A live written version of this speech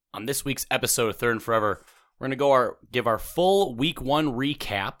On this week's episode of Third and Forever, we're going to give our full Week 1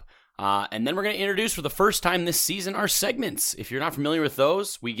 recap, and then we're going to introduce for the first time this season our segments. If you're not familiar with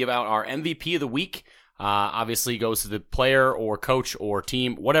those, we give out our MVP of the week. Obviously goes to the player or coach or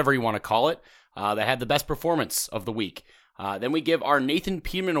team, whatever you want to call it, that had the best performance of the week. Then we give our Nathan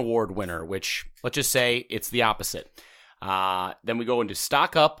Peterman Award winner, which, let's just say, it's the opposite. Then we go into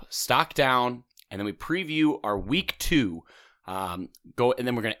stock up, stock down, and then we preview our Week 2. And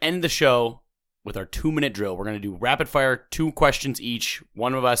then we're going to end the show with our 2-minute drill. We're going to do rapid fire, 2 questions each.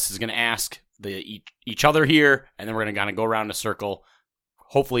 One of us is going to ask each other here, and then we're going to kind of go around in a circle.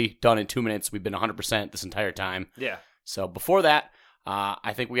 Hopefully done in 2 minutes. We've been 100% this entire time. Yeah. So before that,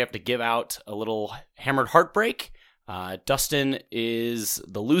 I think we have to give out a little hammered heartbreak. Dustin is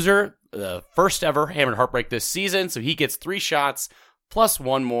the loser, the first ever hammered heartbreak this season, so he gets 3 shots plus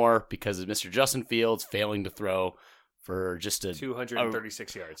 1 more because of Mr. Justin Fields failing to throw for just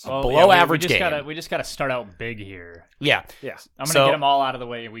 236 yards. Below average game. We just got to start out big here. Yeah. I'm going to get them all out of the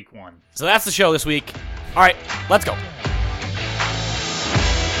way in Week 1. So that's the show this week. All right, let's go.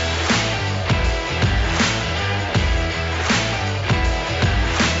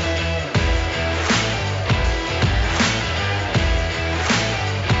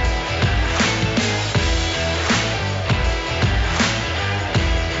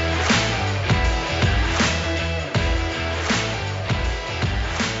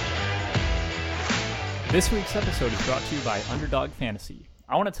 This week's episode is brought to you by Underdog Fantasy.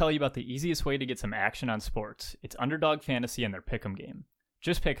 I want to tell you about the easiest way to get some action on sports. It's Underdog Fantasy and their Pick'em game.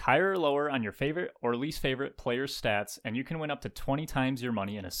 Just pick higher or lower on your favorite or least favorite player's stats, and you can win up to 20 times your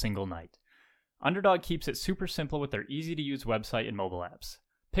money in a single night. Underdog keeps it super simple with their easy-to-use website and mobile apps.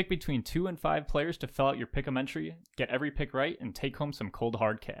 Pick between 2 and 5 players to fill out your Pick'em entry, get every pick right, and take home some cold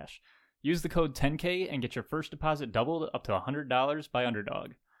hard cash. Use the code 10K and get your first deposit doubled up to $100 by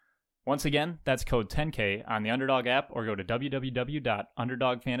Underdog. Once again, that's code 10K on the Underdog app or go to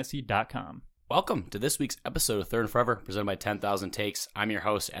www.underdogfantasy.com. Welcome to this week's episode of Third and Forever, presented by 10,000 Takes. I'm your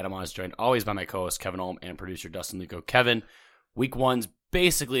host, Adam Oz, joined always by my co-host, Kevin Olm, and producer, Dustin Luco. Kevin, Week 1's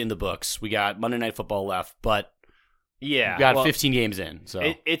basically in the books. We got Monday Night Football left, but we've got 15 games in.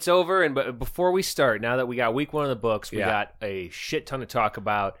 So it's over, but before we start, now that we got Week 1 in the books, we got a shit ton to talk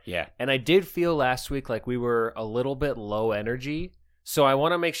about. Yeah. And I did feel last week like we were a little bit low energy. So I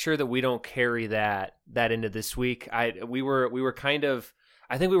want to make sure that we don't carry that into this week. We were kind of,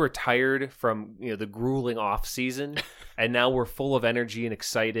 I think we were tired from the grueling off season, and now we're full of energy and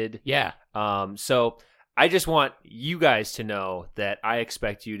excited. Yeah. So I just want you guys to know that I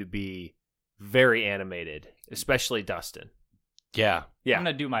expect you to be very animated, especially Dustin. Yeah. I'm going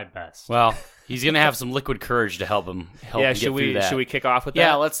to do my best. Well, he's going to have some liquid courage to help him get through that. Should we kick off with that?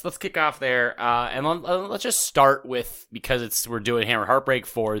 Yeah, let's kick off there. And let's just start with, because we're doing Hammer Heartbreak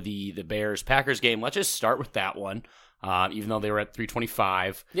for the Bears-Packers game, let's just start with that one, even though they were at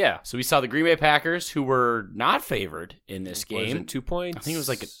 325. Yeah. So we saw the Green Bay Packers, who were not favored in this game. Was it 2 points? I think it was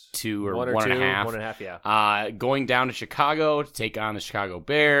like a 2 or 1 1.5. 1.5, yeah. Going down to Chicago to take on the Chicago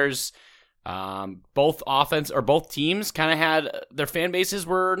Bears. Both teams kind of had their fan bases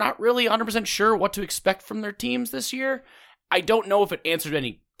were not really 100% sure what to expect from their teams this year. I don't know if it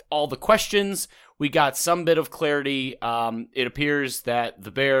answered all the questions. We got some bit of clarity. It appears that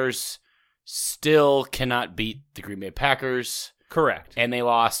the Bears still cannot beat the Green Bay Packers. Correct. And they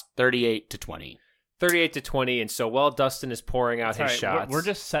lost 38-20. 38-20, and so while Dustin is pouring out his shots, we're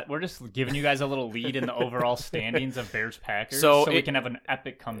just giving you guys a little lead in the overall standings of Bears Packers, so we can have an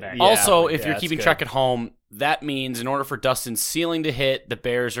epic comeback. Yeah, also, if you're keeping track at home, that means in order for Dustin's ceiling to hit, the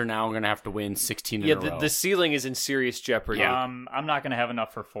Bears are now going to have to win 16 in a row. The ceiling is in serious jeopardy. Yeah. I'm not going to have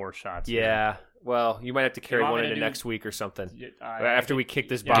enough for 4 shots. Yeah. Well, you might have to carry one into next week or something after we kick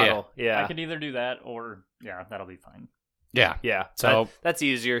this bottle. Yeah. I could either do that or that'll be fine. Yeah. So that's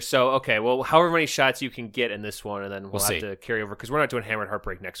easier. So, okay, well, however many shots you can get in this one, and then we'll have see. to carry over, because we're not doing Hammered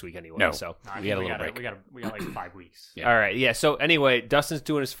Heartbreak next week anyway. No. So we got a little break. We got like 5 weeks. Yeah. All right, yeah. So anyway, Dustin's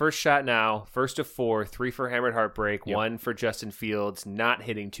doing his first shot now, first of 4, 3 for Hammered Heartbreak, 1 for Justin Fields, not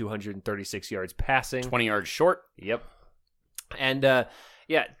hitting 236 yards passing. 20 yards short. Yep. And,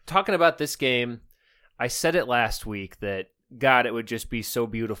 talking about this game, I said it last week that, God, it would just be so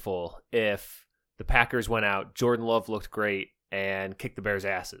beautiful if the Packers went out, Jordan Love looked great, and kicked the Bears'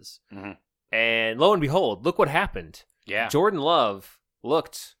 asses. Mm-hmm. And lo and behold, look what happened. Yeah. Jordan Love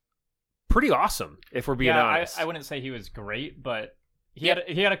looked pretty awesome, if we're being honest. I wouldn't say he was great, but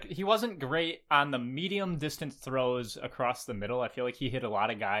he wasn't great on the medium distance throws across the middle. I feel like he hit a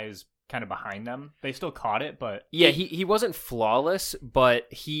lot of guys kind of behind them. They still caught it, but he wasn't flawless,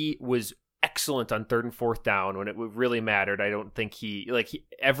 but he was excellent on 3rd and 4th down when it really mattered. I don't think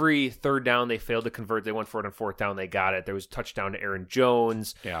every 3rd down they failed to convert. They went for it on 4th down. They got it. There was a touchdown to Aaron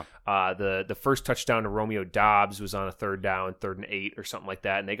Jones. Yeah. The first touchdown to Romeo Dobbs was on a 3rd down, 3rd and 8 or something like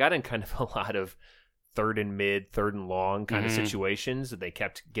that. And they got in kind of a lot of 3rd and mid, 3rd and long kind of situations that they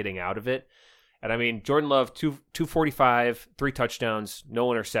kept getting out of it. And I mean, Jordan Love, 245, 3 touchdowns, no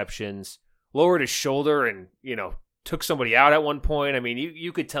interceptions, lowered his shoulder and, took somebody out at one point. I mean,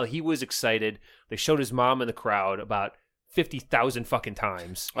 you could tell he was excited. They showed his mom in the crowd about 50,000 fucking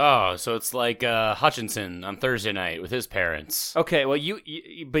times. Oh, so it's like Hutchinson on Thursday night with his parents. Okay, well,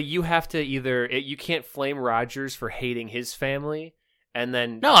 but you have to you can't flame Rodgers for hating his family. And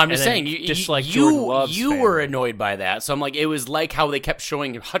then no, I'm just saying Jordan Love's you family. were annoyed by that. So I'm like, it was like how they kept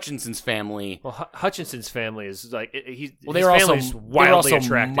showing Hutchinson's family. Well, Hutchinson's family is like they were also wildly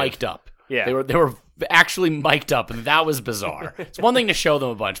attractive. mic'd up. Yeah, they were actually mic'd up, and that was bizarre. It's one thing to show them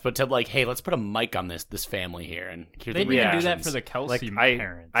a bunch, but to like, hey, let's put a mic on this family here, and here's they the didn't even reactions. do that for the Kelsey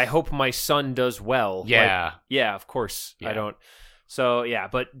parents. I hope my son does well. Yeah, yeah, of course. Yeah. I don't. So yeah,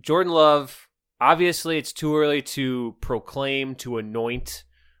 but Jordan Love. Obviously, it's too early to proclaim, to anoint,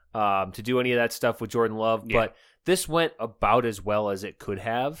 to do any of that stuff with Jordan Love. Yeah. But this went about as well as it could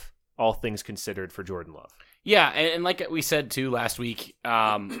have, all things considered, for Jordan Love. Yeah, and like we said too last week,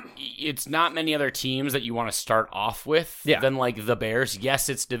 it's not many other teams that you want to start off with than like the Bears. Yes,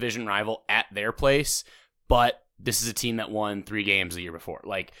 it's division rival at their place, but this is a team that won 3 games the year before.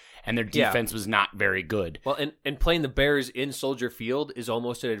 And their defense was not very good. Well, and playing the Bears in Soldier Field is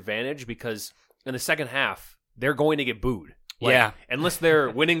almost an advantage because in the second half, they're going to get booed. Unless they're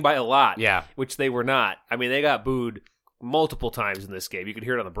winning by a lot, which they were not. I mean, they got booed multiple times in this game. You could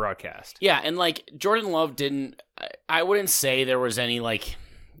hear it on the broadcast. Yeah, and Jordan Love I wouldn't say there was any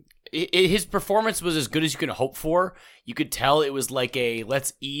his performance was as good as you could hope for. You could tell it was like a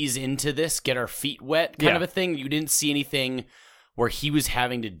let's ease into this, get our feet wet kind of a thing. You didn't see anything where he was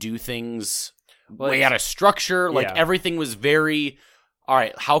having to do things way out of structure. Everything was very, all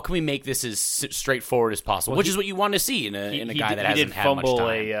right, how can we make this as straightforward as possible? Which is what you want to see in a guy that hasn't had much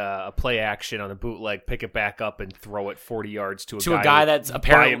time. He did fumble a play action on the bootleg, pick it back up, and throw it 40 yards to a guy that's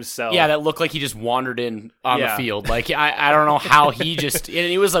apparently by himself. Yeah, that looked like he just wandered in on the field. I don't know how he just. And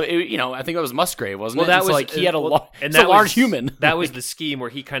he was, I think that was Musgrave, wasn't it? That was he had a large human. That was the scheme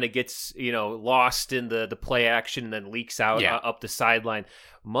where he kind of gets lost in the play action and then leaks out up the sideline.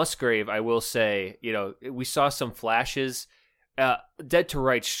 Musgrave, I will say, we saw some flashes. Dead to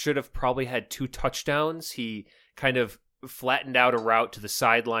rights should have probably had 2 touchdowns. He kind of flattened out a route to the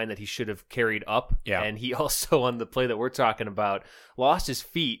sideline that he should have carried up. Yeah. And he also, on the play that we're talking about, lost his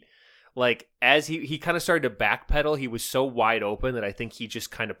feet. As he kind of started to backpedal, he was so wide open that I think he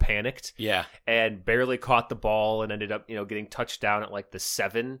just kind of panicked. Yeah. And barely caught the ball and ended up, getting touched down at the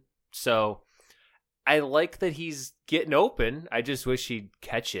 7. So I like that he's getting open. I just wish he'd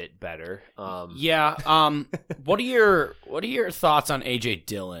catch it better. What are your thoughts on AJ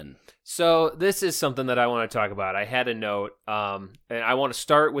Dillon? So this is something that I want to talk about. I had a note, and I want to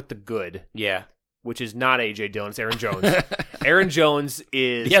start with the good. Yeah. Which is not AJ Dillon, it's Aaron Jones. Aaron Jones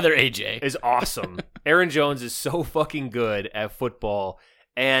is the other AJ. Is awesome. Aaron Jones is so fucking good at football,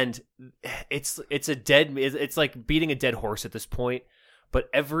 and it's like beating a dead horse at this point. But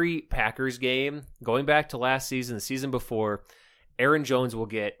every Packers game, going back to last season, the season before, Aaron Jones will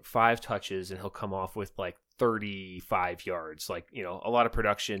get 5 touches and he'll come off with 35 yards, a lot of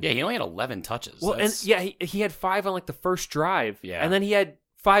production. Yeah, he only had 11 touches. Well, he had 5 on the first drive. Yeah. And then he had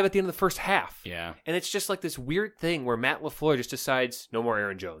 5 at the end of the first half. Yeah. And it's just this weird thing where Matt LaFleur just decides no more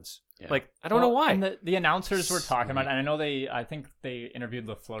Aaron Jones. Yeah. I don't know why. And the announcers were talking about it, and I think they interviewed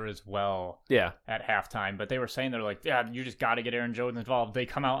LaFleur as well at halftime, but they were saying they're you just got to get Aaron Jones involved. They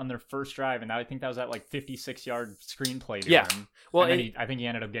come out on their first drive, and I think that was that 56-yard screenplay to him. Well, and I think he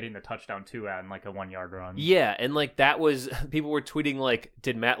ended up getting the touchdown too, adding a 1-yard run. Yeah, and that was, people were tweeting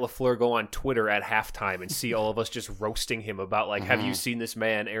did Matt LaFleur go on Twitter at halftime and see all of us just roasting him about have you seen this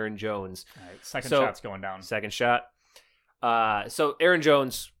man, Aaron Jones? All right, second shot's going down. Second shot. So Aaron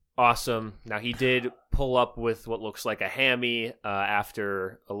Jones, awesome. Now, he did pull up with what looks like a hammy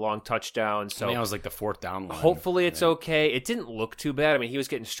after a long touchdown. So that was the 4th down line. Hopefully it's okay. It didn't look too bad. I mean, he was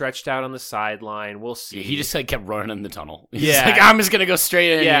getting stretched out on the sideline. We'll see. Yeah, he just kept running in the tunnel. He's I'm just going to go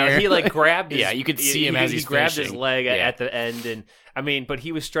straight in here. He grabbed his... Yeah, you could see him as he grabbed his leg at the end. And I mean, but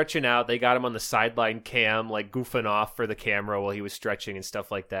he was stretching out. They got him on the sideline cam, goofing off for the camera while he was stretching and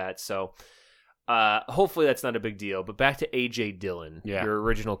stuff like that. So... hopefully that's not a big deal. But back to AJ Dillon, your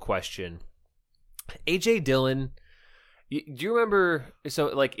original question. AJ Dillon, Do you remember, so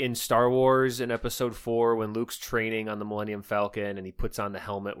like in Star Wars in Episode 4 when Luke's training on the Millennium Falcon and he puts on the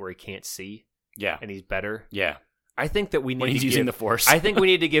helmet where he can't see? Yeah. And he's better? Yeah. I think that we need when he's using the Force. I think we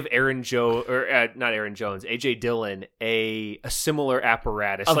need to give not Aaron Jones, AJ Dillon a similar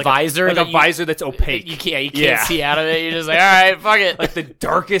apparatus, a visor, a visor that's opaque. You can't see out of it. You're just like, all right, fuck it. Like the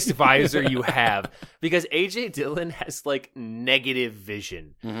darkest visor you have, because AJ Dillon has like negative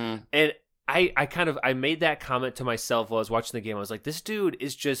vision, and I made that comment to myself while I was watching the game. I was like, this dude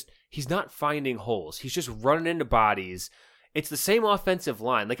is he's not finding holes. He's just running into bodies. It's the same offensive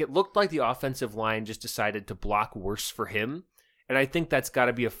line. Like, it looked like the offensive line just decided to block worse for him. And I think that's got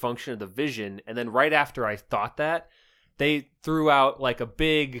to be a function of the vision. And then right after I thought that, they threw out like a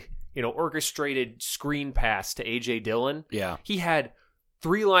big, orchestrated screen pass to A.J. Dillon. Yeah. He had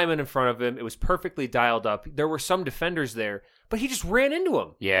 3 linemen in front of him. It was perfectly dialed up. There were some defenders there, but he just ran into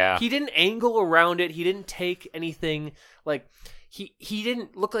him. Yeah. He didn't angle around it. He didn't take anything. Like, he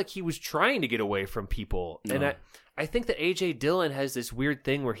didn't look like he was trying to get away from people. No. And I think that A.J. Dillon has this weird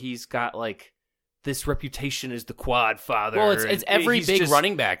thing where he's got like this reputation as the quad father. Well, it's every big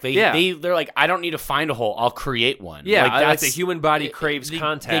running back. They're like, I don't need to find a hole. I'll create one. Yeah, like the human body craves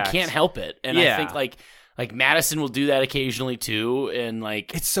contact. They can't help it. And I think like Madison will do that occasionally too, and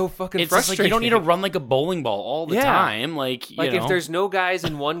like it's so fucking it's frustrating. Like you don't need to run like a bowling ball all the time. Like if there's no guys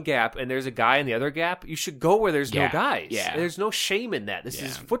in one gap and there's a guy in the other gap, you should go where there's no guys. Yeah, there's no shame in that. This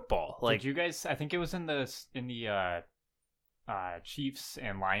is football. Like, did you guys? I think it was in the Chiefs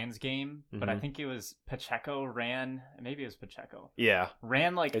and Lions game, but I think it was Pacheco ran. Maybe it was Pacheco. Yeah,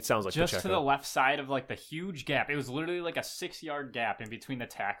 ran like it sounds like just Pacheco. To the left side of like the huge gap. It was literally like a 6-yard gap in between the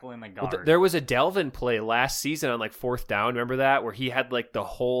tackle and the guard. Well, there was a Delvin play last season on like 4th down. Remember that, where he had like the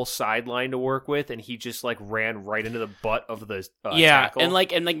whole sideline to work with, and he just like ran right into the butt of the tackle. and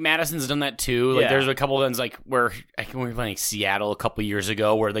like Madison's done that too. Like there's a couple of ones like where I think we were playing Seattle a couple years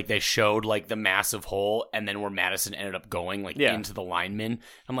ago, where like they showed like the massive hole, and then where Madison ended up going like into the lineman.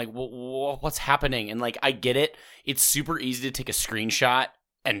 I'm like, what's happening? And like, I get it. It's super easy to take a screenshot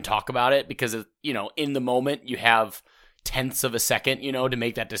and talk about it because, in the moment you have tenths of a second, to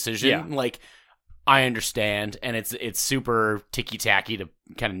make that decision. Yeah. Like, I understand. And it's super ticky-tacky to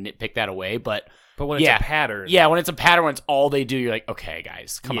kind of nitpick that away. But when it's a pattern. Yeah, when it's a pattern, when it's all they do, you're like, okay,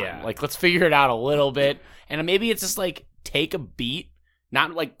 guys, come on. Like, let's figure it out a little bit. And maybe it's just like, take a beat.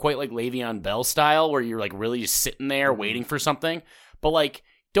 Not like quite like Le'Veon Bell style where you're like really just sitting there waiting for something. But, like,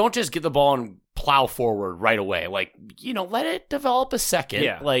 don't just get the ball and plow forward right away. Like, let it develop a second.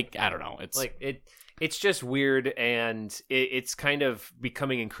 Yeah. Like, I don't know. It's like it's just weird, and it's kind of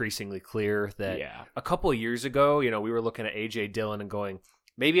becoming increasingly clear that a couple of years ago, we were looking at A.J. Dillon and going,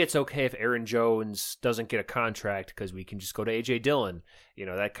 maybe it's okay if Aaron Jones doesn't get a contract because we can just go to A.J. Dillon.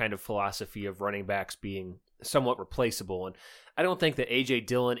 That kind of philosophy of running backs being somewhat replaceable. And I don't think that A.J.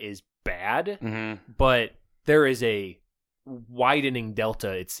 Dillon is bad, but there is a widening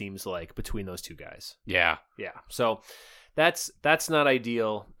delta, it seems like, between those two guys. Yeah. So that's not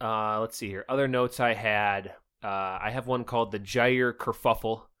ideal. Let's see here. Other notes I had. I have one called the Jair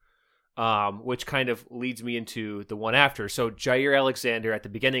kerfuffle, which kind of leads me into the one after. So Jair Alexander at the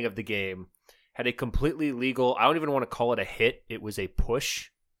beginning of the game had a completely legal, I don't even want to call it a hit. It was a push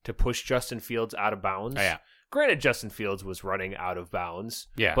to push Justin Fields out of bounds. Oh, yeah. Granted, Justin Fields was running out of bounds,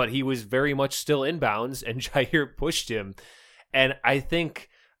 yeah, but he was very much still in bounds, and Jair pushed him. And I think,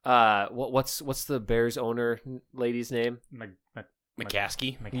 what's the Bears owner lady's name?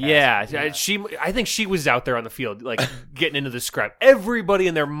 McCaskey. Yeah, I think she was out there on the field, like getting into the scrap. Everybody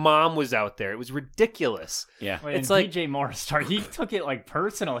and their mom was out there. It was ridiculous. Yeah, it's like DJ Moore started. He took it like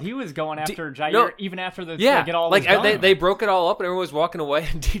personal. He was going after Jair even after the get all like they broke it all up and everyone was walking away,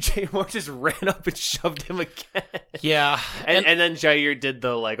 and DJ Moore just ran up and shoved him again. Yeah, and then Jair did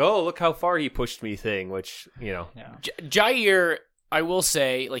the like, oh, look how far he pushed me thing, which Jair, I will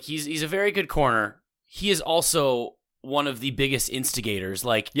say, like he's a very good corner. He is also one of the biggest instigators.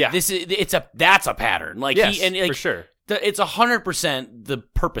 Like, that's a pattern. Like, yes, for sure. It's 100% the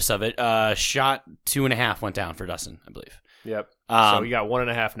purpose of it. Shot 2.5 went down for Dustin, I believe. Yep. So we got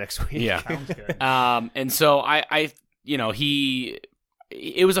 1.5 next week. Yeah. Sounds good. And so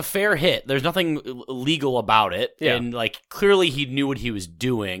it was a fair hit. There's nothing illegal about it. Yeah. And like, clearly he knew what he was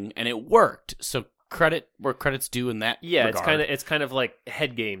doing and it worked. So credit where credit's due in that regard. It's kind of like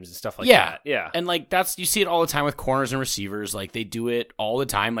head games and stuff like that. Yeah. And like you see it all the time with corners and receivers. Like they do it all the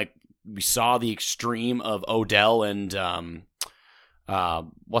time. Like we saw the extreme of Odell and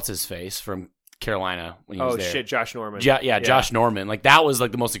what's his face from Carolina when he was there. Josh Norman. Josh Norman. Like that was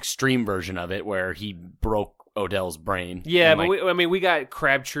like the most extreme version of it where he broke Odell's brain. Yeah, And, but we got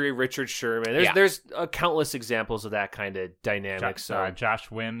Crabtree, Richard Sherman. There's countless examples of that kind of dynamic. Josh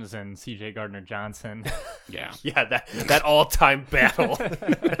Wims and C.J. Gardner-Johnson. Yeah. Yeah, that all-time battle. So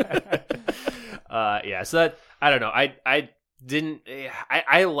that, I don't know. I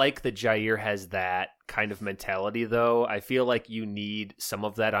like that Jair has that kind of mentality, though. I feel like you need some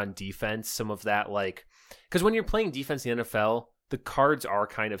of that on defense, some of that, like, because when you're playing defense in the NFL, the cards are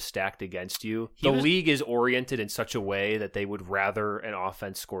kind of stacked against you. The league is oriented in such a way that they would rather an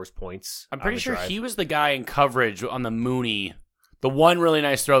offense scores points. I'm pretty sure he was the guy in coverage on the Mooney, the one really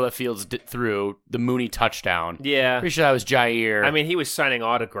nice throw that Fields threw, the Mooney touchdown. Yeah. Pretty sure that was Jair. I mean, he was signing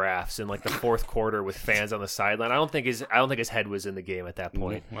autographs in like the fourth quarter with fans on the sideline. I don't think his head was in the game at that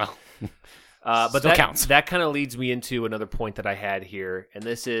point. Well, but still counts. That kind of leads me into another point that I had here, and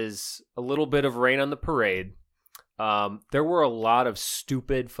this is a little bit of rain on the parade. There were a lot of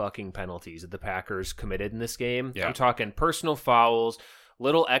stupid fucking penalties that the Packers committed in this game. Yeah. I'm talking personal fouls,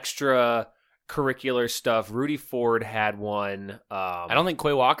 little extra curricular stuff. Rudy Ford had one. I don't think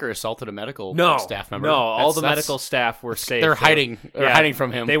Quay Walker assaulted a medical staff member. No, all the medical staff were safe. They're hiding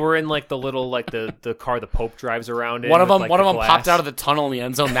from him. They were in like the little the car the Pope drives around in. One of them popped out of the tunnel in the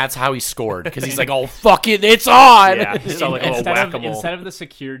end zone. That's how he scored because he's like, "Oh fuck it, it's on!" Yeah, instead of the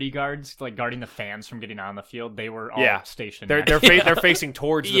security guards like guarding the fans from getting on the field, they were all stationed. They're facing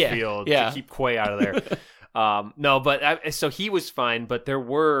towards the field to keep Quay out of there. So he was fine, but there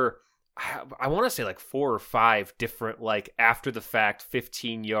were, I want to say like 4 or 5 different, like after the fact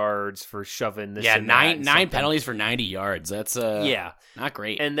 15 yards for shoving this. Yeah, and nine penalties for 90 yards. That's not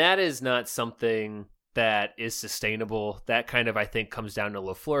great. And that is not something that is sustainable. That kind of, I think, comes down to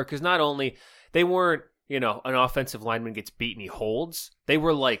LaFleur, because not only they weren't, an offensive lineman gets beat and he holds. They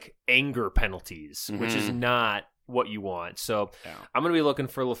were like anger penalties, which is not what you want. So I'm going to be looking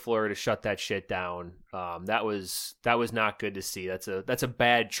for LaFleur to shut that shit down. That was not good to see. That's a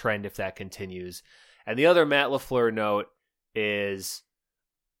bad trend if that continues. And the other Matt LaFleur note is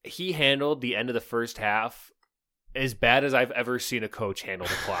he handled the end of the first half as bad as I've ever seen a coach handle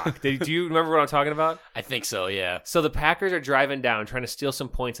the clock. Do you remember what I'm talking about? I think so, yeah. So the Packers are driving down, trying to steal some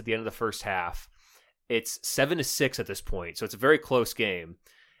points at the end of the first half. It's 7-6 at this point, so it's a very close game.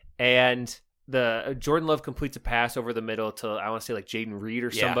 And the Jordan Love completes a pass over the middle to, I want to say, like Jaden Reed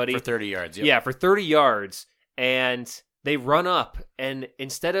or somebody. For 30 yards. Yep. Yeah, for 30 yards. And they run up, and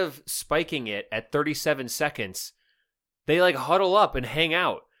instead of spiking it at 37 seconds, they like huddle up and hang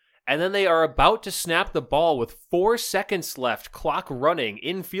out. And then they are about to snap the ball with 4 seconds left, clock running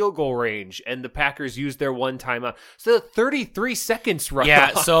in field goal range, and the Packers used their one timeout. So 33 seconds run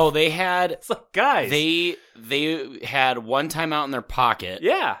off. So they had, it's like, guys, they had one timeout in their pocket.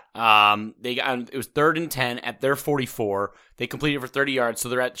 Yeah. It was 3rd and 10 at their 44. They completed for 30 yards, so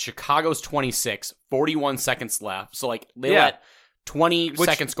they're at Chicago's 26, 41 seconds left. So like they let 20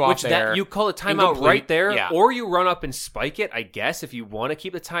 seconds go off there. You call a timeout right there, or you run up and spike it, I guess, if you want to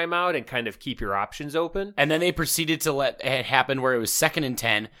keep the timeout and kind of keep your options open. And then they proceeded to let it happen where it was 2nd and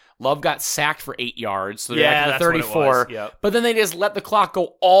 10. Love got sacked for 8 yards, so they're at the 34. Yep. But then they just let the clock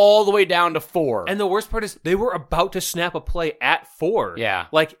go all the way down to 4. And the worst part is they were about to snap a play at 4. Yeah.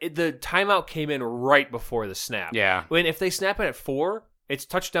 Like, the timeout came in right before the snap. Yeah. When if they snap it at 4... it's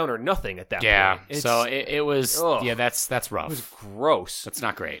touchdown or nothing at that point. Yeah, so it was. Yeah, that's rough. It was gross. That's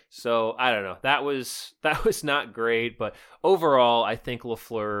not great. So I don't know. That was not great. But overall, I think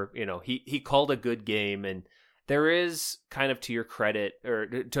LaFleur, he called a good game, and there is kind of, to your credit, or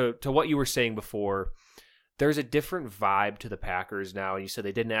to what you were saying before, there's a different vibe to the Packers now. And you said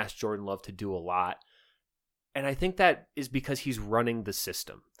they didn't ask Jordan Love to do a lot, and I think that is because he's running the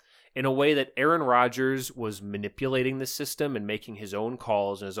system in a way that Aaron Rodgers was manipulating the system and making his own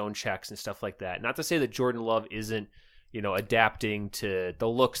calls and his own checks and stuff like that. Not to say that Jordan Love isn't, adapting to the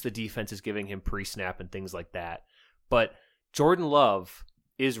looks the defense is giving him pre-snap and things like that. But Jordan Love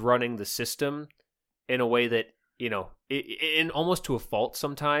is running the system in a way that, in almost to a fault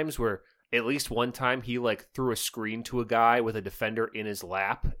sometimes, where at least one time he like threw a screen to a guy with a defender in his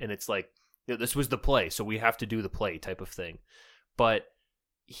lap, and it's like, this was the play, so we have to do the play type of thing. But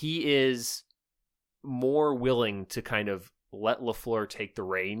he is more willing to kind of let LaFleur take the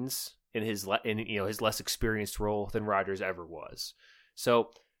reins in his less experienced role than Rodgers ever was.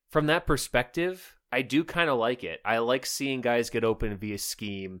 So from that perspective, I do kind of like it. I like seeing guys get open via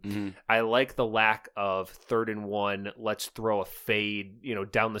scheme. Mm-hmm. I like the lack of 3rd and 1, let's throw a fade,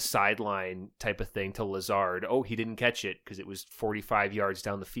 down the sideline type of thing to Lazard. Oh, he didn't catch it because it was 45 yards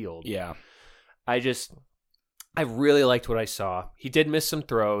down the field. Yeah. I really liked what I saw. He did miss some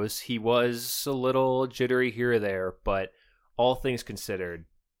throws. He was a little jittery here or there, but all things considered,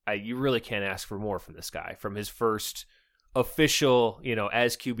 you really can't ask for more from this guy from his first official,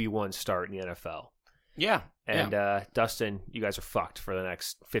 as QB1 start in the NFL. Yeah. And Dustin, you guys are fucked for the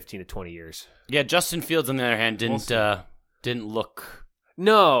next 15 to 20 years. Yeah, Justin Fields, on the other hand, didn't look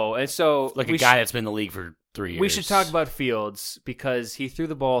and so like a guy that's been in the league for 3 years. We should talk about Fields because he threw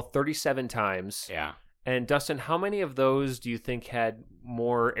the ball 37 times. Yeah. And Dustin, how many of those do you think had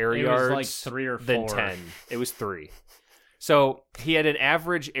more air yards? It was like 3 or 4. Than 10. It was 3. So he had an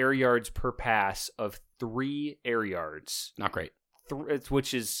average air yards per pass of 3 air yards. Not great.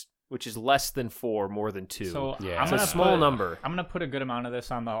 Which is less than 4, more than 2. So yeah. It's a small number. I'm going to put a good amount of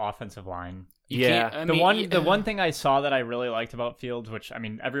this on the offensive line. The one thing I saw that I really liked about Fields, which, I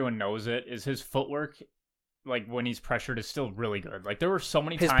mean, everyone knows it, is his footwork, like, when he's pressured, is still really good. Like, there were so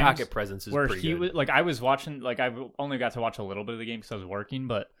many times... His pocket presence is where pretty he good. was, like, I was watching... Like, I only got to watch a little bit of the game because I was working,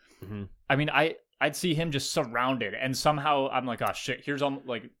 but, I mean, I'd see him just surrounded, and somehow I'm like, oh, shit, here's...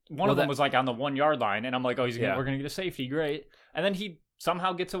 Like, one of them was, like, on the 1 yard line, and I'm like, oh, we're going to get a safety, great. And then he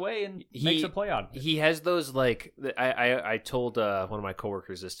somehow gets away and makes a play on it. He has those, like... I told one of my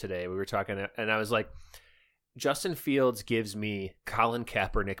coworkers this today. We were talking, and I was like... Justin Fields gives me Colin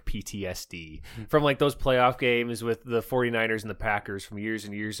Kaepernick PTSD from like those playoff games with the 49ers and the Packers from years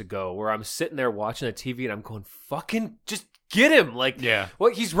and years ago, where I'm sitting there watching the TV and I'm going, fucking just get him. Like,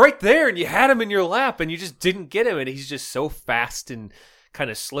 well, he's right there and you had him in your lap and you just didn't get him. And he's just so fast and kind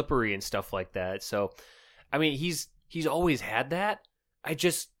of slippery and stuff like that. So, I mean, he's always had that. I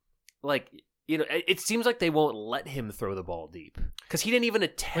just like, it seems like they won't let him throw the ball deep because he didn't even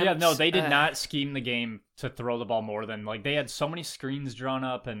attempt. Yeah, no, they did not scheme the game to throw the ball more than, like, they had so many screens drawn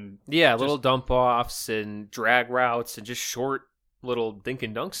up and little dump offs and drag routes and just short little dink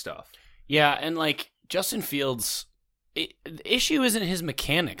and dunk stuff. Yeah, and like Justin Fields, the issue isn't his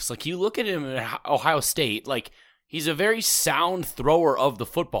mechanics. Like, you look at him at Ohio State, like, he's a very sound thrower of the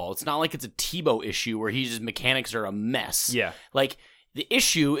football. It's not like it's a Tebow issue where his mechanics are a mess. Yeah, like. The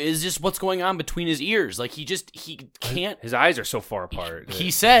issue is just what's going on between his ears. Like, he can't... His eyes are so far apart.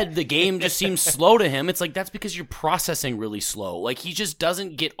 He said the game just seems slow to him. It's like, that's because you're processing really slow. Like, he just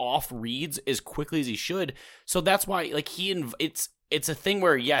doesn't get off reads as quickly as he should. So that's why, like, it's a thing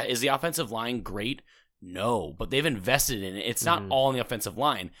where, yeah, is the offensive line great? No, but they've invested in it. It's not all on the offensive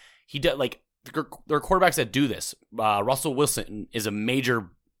line. He does, like, there are quarterbacks that do this. Russell Wilson is a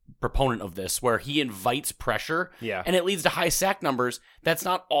major proponent of this, where he invites pressure, and it leads to high sack numbers. That's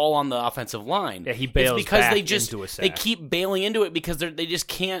not all on the offensive line. Yeah, he bails it's because back they just into a sack. they keep bailing into it because they just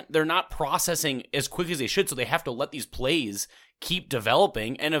can't. They're not processing as quickly as they should, so they have to let these plays keep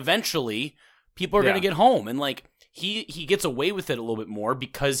developing, and eventually people are going to get home. And like he gets away with it a little bit more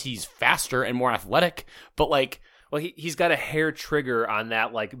because he's faster and more athletic. But like. Well, he's got a hair trigger on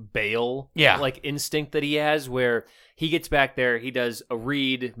that, like, bail, like, instinct that he has, where he gets back there, he does a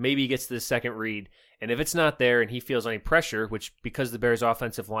read, maybe he gets to the second read, and if it's not there and he feels any pressure, which, because the Bears'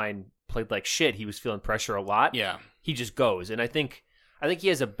 offensive line played like shit, he was feeling pressure a lot, he just goes. And I think he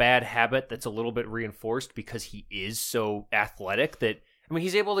has a bad habit that's a little bit reinforced because he is so athletic that, I mean,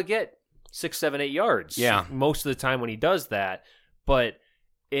 he's able to get 6, 7, 8 yards most of the time when he does that, but...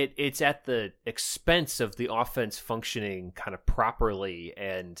 It's at the expense of the offense functioning kind of properly,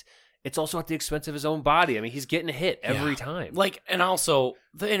 and it's also at the expense of his own body. I mean, he's getting hit every time. Like, and also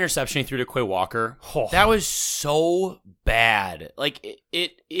the interception he threw to Quay Walker, that was so bad. Like,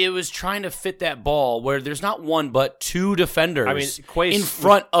 it was trying to fit that ball where there's not one but 2 defenders in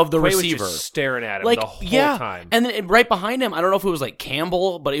front of the receiver, was just staring at him like, the whole time. And then right behind him, I don't know if it was like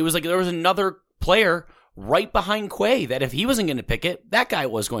Campbell, but it was like there was another player right behind Quay that if he wasn't going to pick it, that guy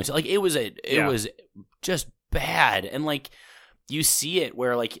was going to. Like, it was just bad. And like, you see it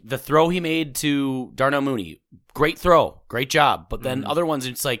where like the throw he made to Darnell Mooney, great throw, great job. But then other ones,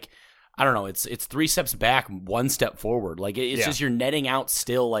 it's like, I don't know, it's 3 steps back, 1 step forward. Like, it's just you're netting out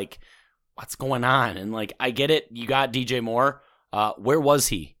still. Like, what's going on? And like, I get it. You got DJ Moore. Where was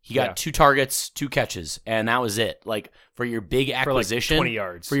he? He got 2 targets, 2 catches, and that was it. Like, for your big acquisition, for like 20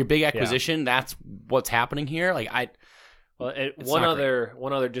 yards. For your big acquisition, that's what's happening here. Like, one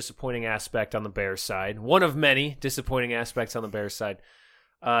other disappointing aspect on the Bears side. One of many disappointing aspects on the Bears side.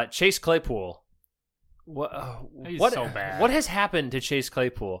 Chase Claypool. What so bad. What has happened to Chase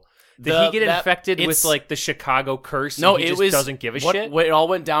Claypool? Did he get infected with like the Chicago curse? No, and he just doesn't give a shit. What it all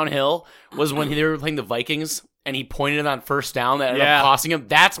went downhill was when they were playing the Vikings. And he pointed on first down that ended up costing him.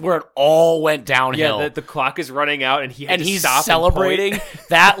 That's where it all went downhill. Yeah, the clock is running out, and he's celebrating.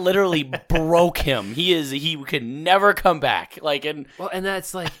 That literally broke him. He could never come back. Like, and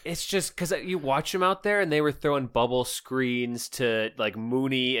that's like, it's just because you watch him out there, and they were throwing bubble screens to like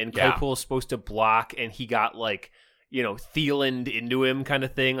Mooney, and Claypool's supposed to block, and he got like, Thielened into him kind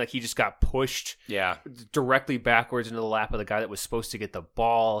of thing. Like he just got pushed directly backwards into the lap of the guy that was supposed to get the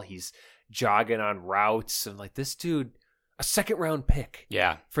ball. He's jogging on routes. And like this dude, a second round pick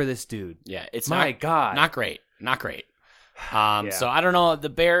for this dude. Yeah. It's God. Not great. So I don't know. The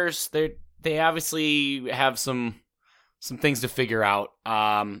Bears, they obviously have some things to figure out.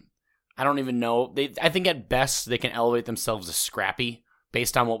 I don't even know. I think at best they can elevate themselves as scrappy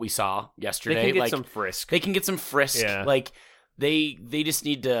based on what we saw yesterday. They can get some frisk. They can get some frisk. Yeah. Like they just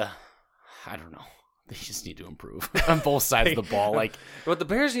need to. I don't know. They just need to improve on both sides of the ball. Like what the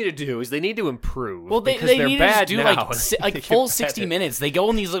Bears need to do is they need to improve. Well, they need bad to do now. like full 60 minutes. They go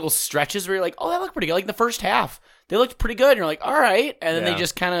in these little stretches where you're like, oh, that looked pretty good. Like the first half, they looked pretty good. And you're like, all right, and then they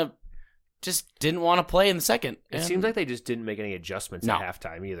just kind of just didn't want to play in the second. It seems like they just didn't make any adjustments at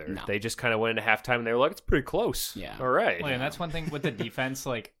halftime either. No. They just kind of went into halftime and they were like, it's pretty close. Yeah. All right. Well, and that's one thing with the defense,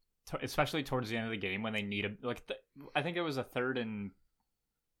 like especially towards the end of the game when they need I think it was a 3rd and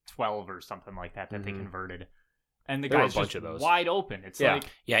 12 or something like that they converted. And the guy's just wide open. It's like...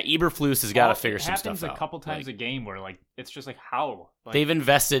 Yeah, Eberflus has got to figure some stuff out. It happens a couple times a game where, like, it's just like, how? Like, they've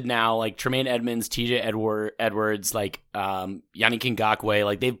invested now, like, Tremaine Edmonds, TJ Edwards, like, Yannick Ngakoue.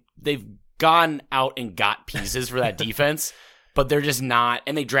 Like, they've gone out and got pieces for that defense, but they're just not...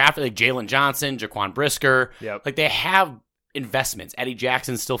 And they drafted, like, Jalen Johnson, Jaquan Brisker. Yep. Like, they have investments. Eddie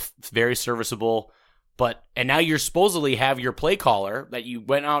Jackson's still very serviceable. And now you supposedly have your play caller that you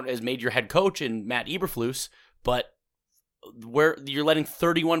went out as made your head coach in Matt Eberflus, but where you're letting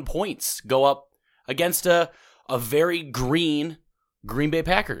 31 points go up against a very green Green Bay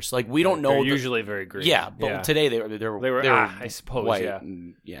Packers. Like we don't know. They're usually very green. Yeah, but today they were I suppose white.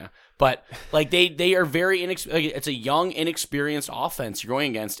 Yeah. But like they are very it's a young, inexperienced offense you're going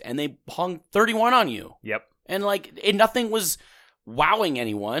against, and they hung 31 on you. Yep. And nothing was wowing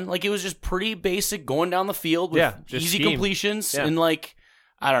anyone. Like it was just pretty basic going down the field with easy completions and like.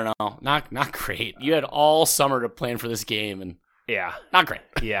 I don't know. Not great. You had all summer to plan for this game, and not great.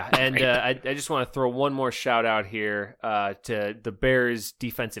 Yeah, and I just want to throw one more shout out here to the Bears'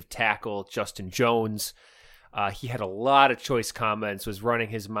 defensive tackle, Justin Jones. He had a lot of choice comments, was running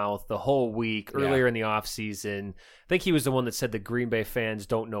his mouth the whole week earlier in the offseason. I think he was the one that said the Green Bay fans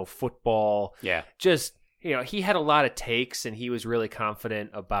don't know football. Yeah. Just, he had a lot of takes, and he was really confident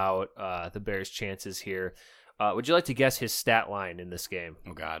about the Bears' chances here. Would you like to guess his stat line in this game?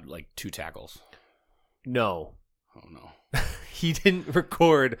 Oh, God, like 2 tackles. No. Oh, no. He didn't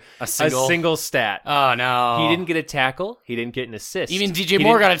record a single stat. Oh, no. He didn't get a tackle. He didn't get an assist. Even DJ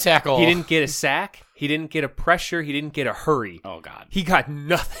Moore got a tackle. He didn't get a sack. He didn't get a pressure. He didn't get a hurry. Oh, God. He got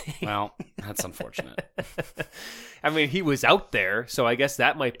nothing. Well, that's unfortunate. I mean, he was out there, so I guess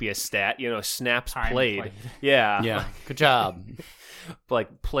that might be a stat. Snaps played. Yeah. Yeah. Good job.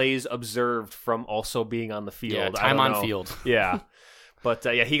 Like plays observed from also being on the field. Yeah, time on field. Yeah. But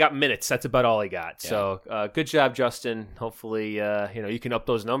he got minutes. That's about all he got. Yeah. So good job, Justin. Hopefully, you can up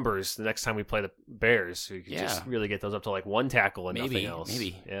those numbers the next time we play the Bears. So you can just really get those up to like 1 tackle and nothing else.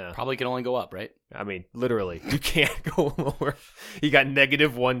 Maybe. Yeah. Probably can only go up, right? I mean, literally, you can't go lower. You got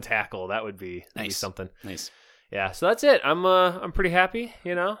 -1 tackle. That would be something. Nice. Yeah, so that's it. I'm pretty happy.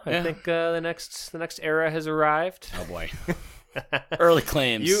 I think the next era has arrived. Oh boy. Early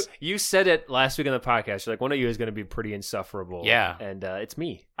claims. You said it last week on the podcast. You're like, one of you is going to be pretty insufferable. Yeah, and it's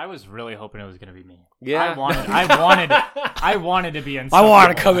me. I was really hoping it was going to be me. Yeah, I wanted to be insufferable. I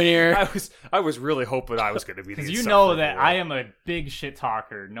want to come in here. I was really hoping I was going to be the because that I am a big shit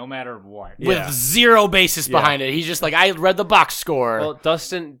talker, no matter what, with zero basis behind it. He's just like, I read the box score. Well,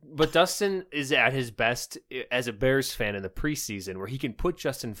 Dustin is at his best as a Bears fan in the preseason, where he can put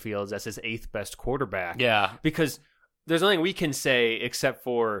Justin Fields as his 8th best quarterback. Yeah, because there's nothing we can say except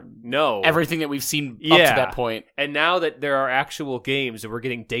for no. Everything that we've seen up to that point. And now that there are actual games and we're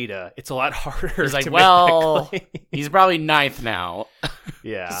getting data, it's a lot harder he's like, to make that claim. He's probably 9th now.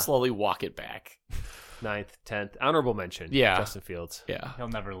 Yeah. Slowly walk it back. 9th, 10th. Honorable mention. Yeah. Justin Fields. Yeah. He'll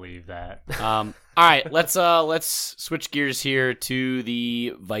never leave that. All right, let's switch gears here to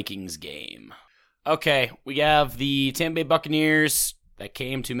the Vikings game. Okay, we have the Tampa Bay Buccaneers that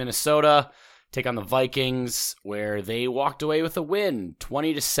came to Minnesota take on the Vikings, where they walked away with a win,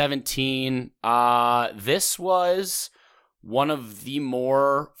 20-17. This was one of the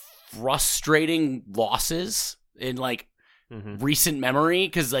more frustrating losses in recent memory,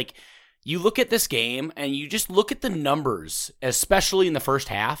 because you look at this game and you just look at the numbers, especially in the first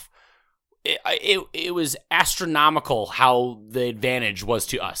half. It was astronomical how the advantage was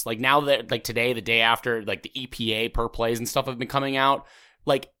to us. Like now that today, the day after, the EPA per plays and stuff have been coming out,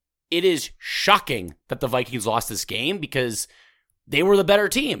 it is shocking that the Vikings lost this game because they were the better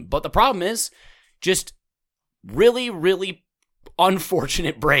team. But the problem is just really, really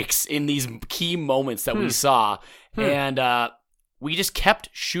unfortunate breaks in these key moments that we saw. And we just kept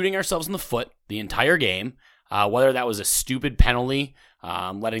shooting ourselves in the foot the entire game, whether that was a stupid penalty,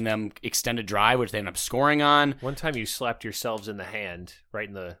 letting them extend a drive, which they ended up scoring on. One time you slapped yourselves in the hand, right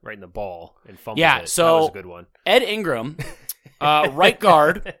in the ball, and fumbled Yeah, it. so that was a good one. Ed Ingram, right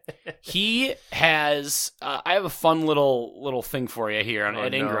guard, he has. I have a fun little thing for you here on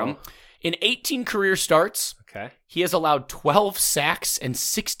Ed Ingram. In 18 career starts, he has allowed 12 sacks and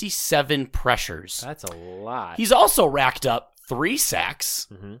 67 pressures. That's a lot. He's also racked up 3 sacks.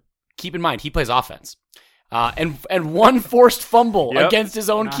 Mm-hmm. Keep in mind, he plays offense. And one forced fumble against his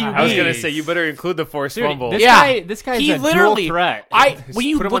own QB. I was going to say, you better include the forced fumble. This guy's a dual threat. When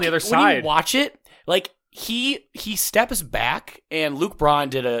you put him on the other side. When you watch it, like, he steps back, and Luke Braun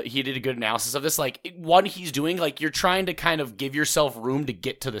did a good analysis of this. Like, what he's doing, like, you're trying to kind of give yourself room to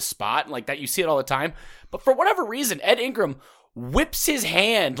get to the spot, like that. You see it all the time. But for whatever reason, Ed Ingram whips his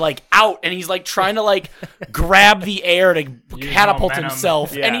hand like out, and he's like trying to like grab the air to catapult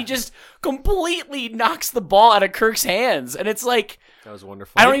himself, and he just completely knocks the ball out of Kirk's hands, and it's like. That was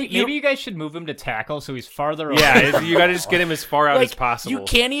wonderful. Maybe you guys should move him to tackle so he's farther away. Yeah, you got to just get him as far out as possible. You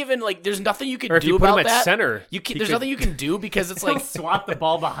can't even, like, there's nothing you can do about that. Or if you put him at center. There's nothing you can do because it's like... swat the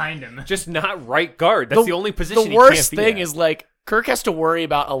ball behind him. Just not right guard. That's the only position The worst thing is, like, Kirk has to worry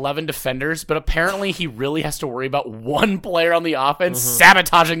about 11 defenders, but apparently he really has to worry about one player on the offense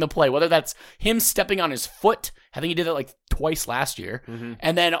sabotaging the play, whether that's him stepping on his foot. I think he did that like twice last year,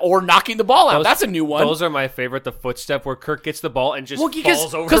 and then or knocking the ball out. That's a new one. Those are my favorite. The footstep where Kirk gets the ball and just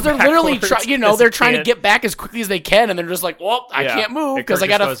falls over because they're literally they're trying to get back as quickly as they can, and they're just like, well, I can't move because I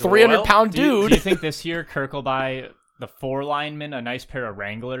got a 300-pound dude. Do you think this year Kirk will buy the 4 linemen a nice pair of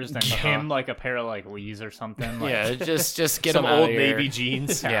Wranglers, then him like a pair of like Lees or something? Like, yeah, just get some him out old of here. Navy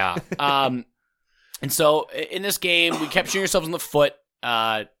jeans. Yeah. And so in this game, we kept shooting ourselves in the foot.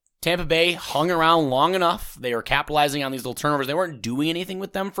 Tampa Bay hung around long enough. They were capitalizing on these little turnovers. They weren't doing anything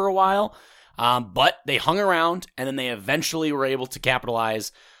with them for a while, but they hung around, and then they eventually were able to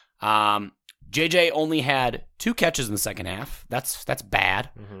capitalize. JJ only had 2 catches in the second half. That's bad.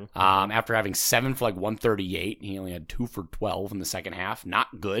 After having 7 for like 138, he only had 2 for 12 in the second half.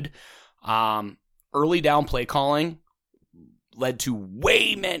 Not good. Early down play calling led to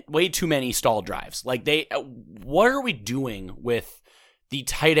way too many stall drives. Like what are we doing with the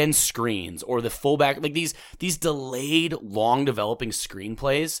tight end screens or the fullback, like these delayed, long developing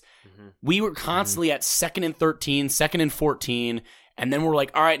screenplays? We were constantly at 2nd and 13, 2nd and 14, and then we're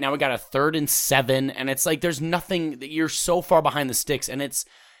like, all right, now we got a 3rd and 7, and it's like there's nothing, that you're so far behind the sticks, and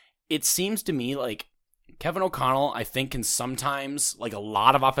it seems to me like Kevin O'Connell, I think, can sometimes, like a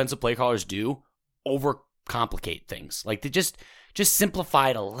lot of offensive play callers do, overcomplicate things. Like they just simplify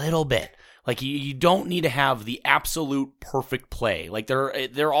it a little bit. Like you don't need to have the absolute perfect play. Like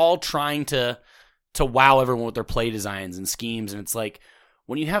they're all trying to wow everyone with their play designs and schemes, and it's like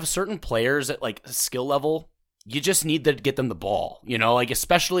when you have certain players at like a skill level, you just need to get them the ball. You know, like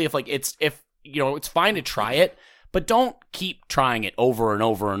especially if it's fine to try it, but don't keep trying it over and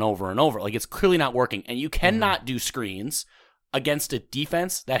over and over and over. Like it's clearly not working, and you cannot do screens against a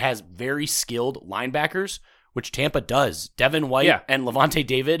defense that has very skilled linebackers, which Tampa does. Devin White and Levante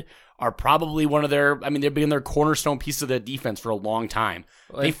David are probably they've been their cornerstone piece of the defense for a long time.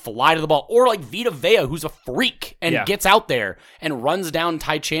 They fly to the ball. Or like Vita Vea, who's a freak and gets out there and runs down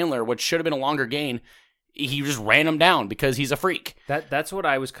Ty Chandler, which should have been a longer gain. He just ran him down because he's a freak. That's what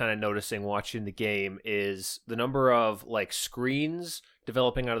I was kind of noticing watching the game, is the number of like screens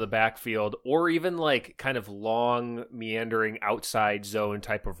developing out of the backfield, or even like kind of long meandering outside zone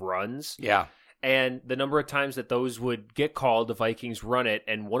type of runs. Yeah. And the number of times that those would get called, the Vikings run it,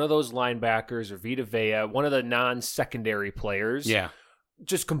 and one of those linebackers or Vita Vea, one of the non-secondary players,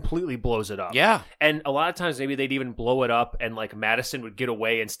 just completely blows it up. Yeah. And a lot of times maybe they'd even blow it up, and like Madison would get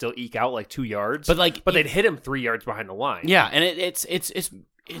away and still eke out like 2 yards. But they'd hit him 3 yards behind the line. Yeah, and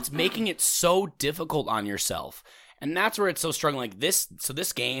it's making it so difficult on yourself. And that's where it's so struggling. Like this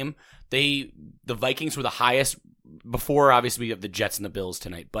game, the Vikings were the highest before. Obviously, we have the Jets and the Bills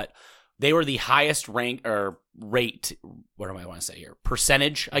tonight, but they were the highest rank or rate. What do I want to say here?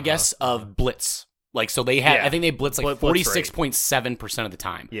 Percentage, I guess, of blitz. Like so, they had. I think they blitzed like 46.7% of the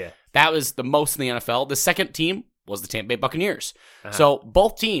time. Yeah, that was the most in the NFL. The second team was the Tampa Bay Buccaneers. So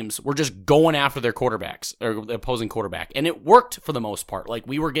both teams were just going after their quarterbacks or the opposing quarterback, and it worked for the most part. Like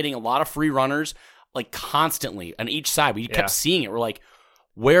we were getting a lot of free runners, like constantly on each side. We kept seeing it. We're like,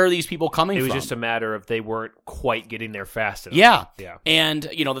 where are these people coming from? It was just a matter of they weren't quite getting there fast enough. Yeah. And,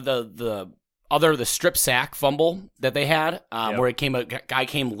 you know, the strip sack fumble that they had, where a guy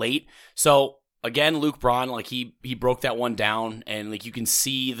came late. So again, Luke Braun, like he broke that one down, and like you can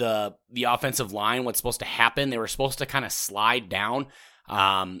see the offensive line, what's supposed to happen. They were supposed to kind of slide down,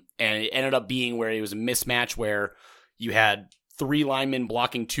 and it ended up being where it was a mismatch where you had 3 linemen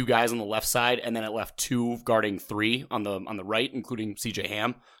blocking 2 guys on the left side, and then it left 2 guarding 3 on the right, including CJ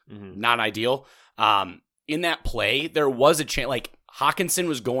Ham. Not ideal. In that play, there was a chance, like Hawkinson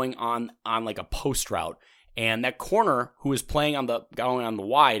was going on like a post route, and that corner who was playing going on the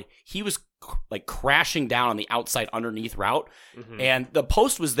wide, he was like crashing down on the outside underneath route, and the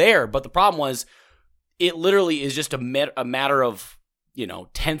post was there, but the problem was it literally is just a matter of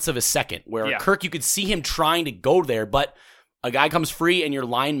tenths of a second where Kirk, you could see him trying to go there, but a guy comes free and your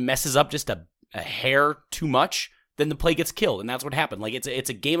line messes up just a hair too much, then the play gets killed, and that's what happened. Like it's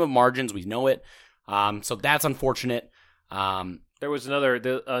a game of margins, we know it, so that's unfortunate. There was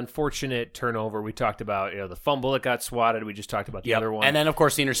the unfortunate turnover we talked about, the fumble that got swatted. We just talked about the other one. And then, of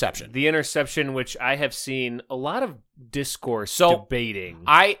course, the interception. The interception, which I have seen a lot of discourse debating.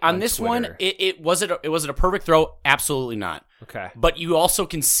 On this Twitter. One, was it a perfect throw? Absolutely not. Okay. But you also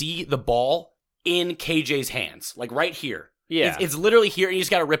can see the ball in KJ's hands, like right here. Yeah. It's literally here, and he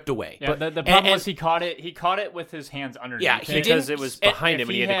just got it ripped away. Yeah, the problem was he caught it with his hands underneath. Yeah, because it was behind him,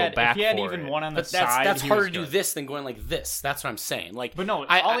 and he had to go back for it. If he had even one on the side, that's harder to do this than going like this. That's what I'm saying. Like, but no,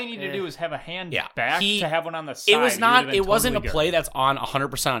 all he needed to do was have a hand back to have one on the side. It was not. It wasn't a play that's on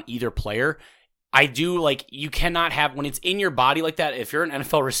 100% on either player. I do like you cannot have when it's in your body like that. If you're an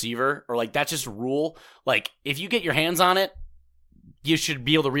NFL receiver or like that's just a rule. Like if you get your hands on it, you should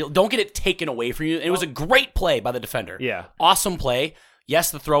be able to don't get it taken away from you. And it was a great play by the defender. Yeah. Awesome play.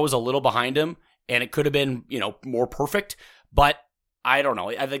 Yes, the throw was a little behind him, and it could have been, more perfect. But I don't know.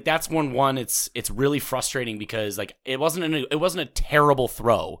 I think that's one. It's really frustrating because like it wasn't a terrible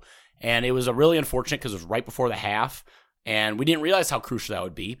throw, and it was a really unfortunate because it was right before the half, and we didn't realize how crucial that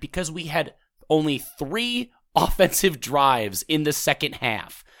would be because we had only 3 offensive drives in the second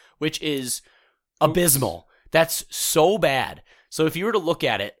half, which is abysmal. That's so bad. So if you were to look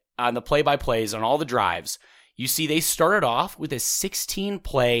at it on the play-by-plays on all the drives, you see they started off with a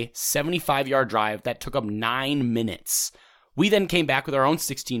 16-play, 75-yard drive that took up 9 minutes. We then came back with our own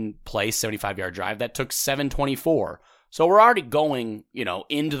 16-play, 75-yard drive that took 7:24. So we're already going,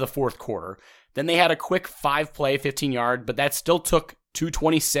 into the fourth quarter. Then they had a quick 5-play, 15-yard, but that still took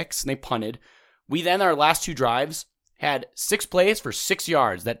 2:26, and they punted. We then, our last 2 drives, had 6 plays for 6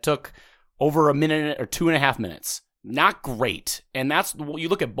 yards that took over a minute or 2.5 minutes. Not great. And that's, you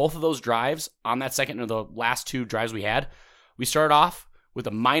look at both of those drives on that second or the last 2 drives we had, we started off with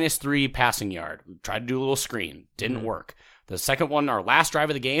a -3 passing yard. We tried to do a little screen. Didn't work. The second one, our last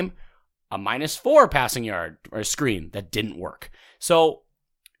drive of the game, a -4 passing yard or screen. That didn't work. So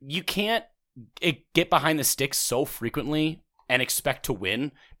you can't get behind the sticks so frequently and expect to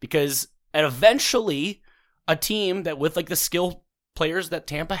win because eventually a team that with like the skill players that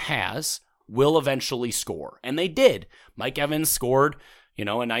Tampa has will eventually score. And they did. Mike Evans scored,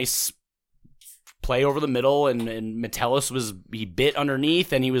 a nice play over the middle, and Metellus he bit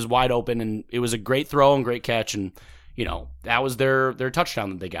underneath, and he was wide open, and it was a great throw and great catch, and, that was their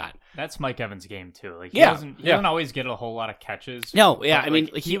touchdown that they got. That's Mike Evans' game, too. Like, he doesn't always get a whole lot of catches. No, yeah,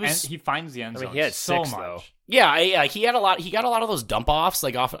 he finds the end zone he had so 6, much. though. Yeah, he got a lot of those dump offs,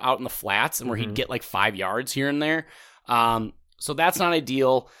 like out in the flats, and where he'd get like 5 yards here and there. So that's not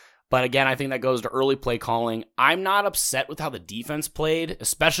ideal. But again, I think that goes to early play calling. I'm not upset with how the defense played,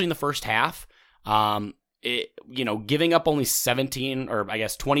 especially in the first half. Giving up only 17 or I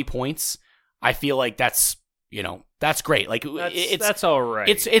guess 20 points, I feel like that's great. Like that's all right.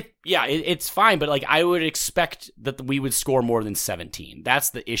 It's fine. But like I would expect that we would score more than 17.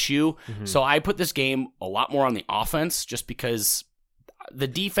 That's the issue. So I put this game a lot more on the offense, just because the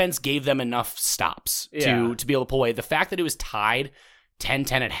defense gave them enough stops to be able to pull away. The fact that it was tied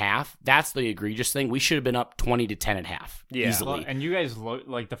 10-10 at half, that's the egregious thing. We should have been up 20-10 at half easily. Well, and you guys look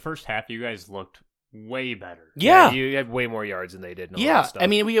like the first half. You guys looked way better. Yeah, you had way more yards than they did. I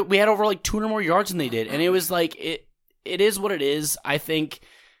mean, we had over like 200 more yards than they did, and it was like it is what it is. I think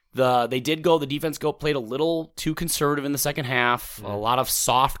the defense played a little too conservative in the second half. A lot of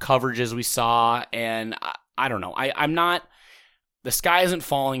soft coverages we saw, and I don't know. I'm not. The sky isn't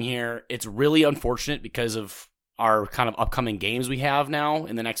falling here. It's really unfortunate because of our kind of upcoming games we have now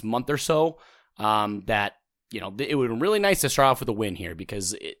in the next month or so, that, it would be really nice to start off with a win here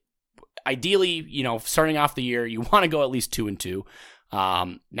because ideally, starting off the year, you want to go at least 2-2.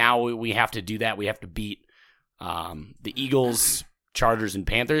 Now we have to do that. We have to beat the Eagles, Chargers, and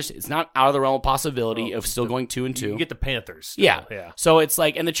Panthers. It's not out of the realm of possibility of still going 2-2. You get the Panthers. Still. Yeah. So it's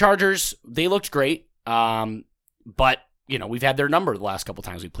like, and the Chargers, they looked great. But we've had their number the last couple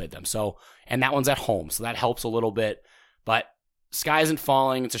times we played them. So, and that one's at home, so that helps a little bit. But sky isn't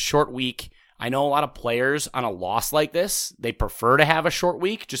falling. It's a short week. I know a lot of players on a loss like this, they prefer to have a short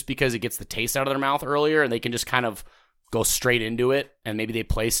week just because it gets the taste out of their mouth earlier and they can just kind of go straight into it. And maybe they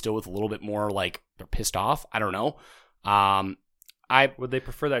play still with a little bit more like they're pissed off. I don't know. Would they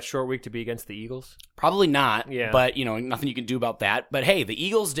prefer that short week to be against the Eagles? Probably not. Yeah. But, nothing you can do about that. But hey, the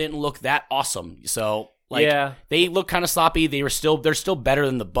Eagles didn't look that awesome. So, they look kind of sloppy. They're still better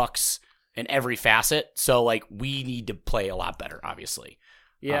than the Bucs in every facet. So, we need to play a lot better, obviously.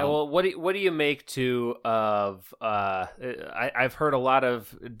 Yeah, well, what do you make of I've heard a lot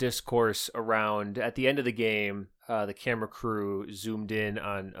of discourse around at the end of the game, the camera crew zoomed in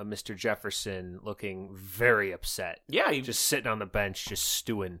on Mr. Jefferson looking very upset. Yeah, he just sitting on the bench, just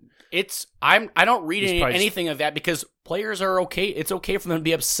stewing. I don't read anything of that because players are okay. It's okay for them to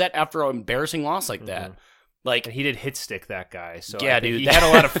be upset after an embarrassing loss like that. And he did hit stick that guy, so yeah, dude, he had a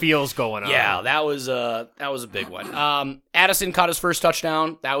lot of feels going on. Yeah, that was a big one. Addison caught his first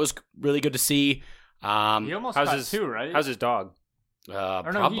touchdown. That was really good to see. He almost caught two, right? How's his dog?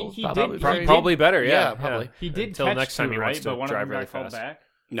 Probably better. Yeah, probably. He did until catch next time two, he right? wants to but one drive of them really got called fast. back.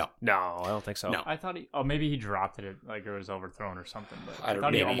 No, I don't think so. No. I thought maybe he dropped it like it was overthrown or something. But I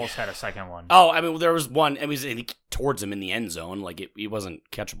thought maybe. he almost had a second one. Oh, I mean, there was one. It was towards him in the end zone. It wasn't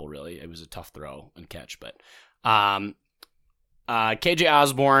catchable really. It was a tough throw and catch, but. KJ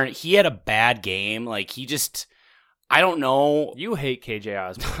Osborne, he had a bad game. I don't know. You hate KJ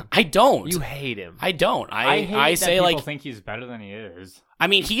Osborne. I don't. You hate him. I don't. I hate I that say people think he's better than he is. I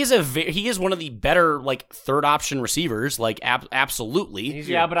mean, he is one of the better third option receivers. Absolutely. He's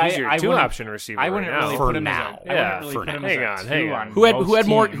your two option receiver. I wouldn't really for put him now. Hang on. Who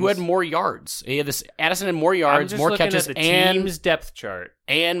had more yards? He had this. Addison had more yards, more catches, at the and team's depth chart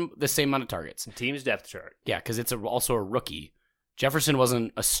and the same amount of targets. Team's depth chart. Yeah, because it's also a rookie. Jefferson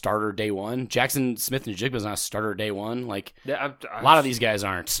wasn't a starter day one. Jackson Smith-Njigba's not a starter day one. A lot of these guys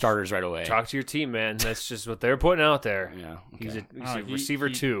aren't starters right away. Talk to your team, man. That's just what they're putting out there. Yeah, okay. He's a receiver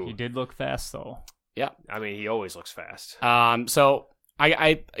too. He did look fast though. Yeah, I mean he always looks fast. So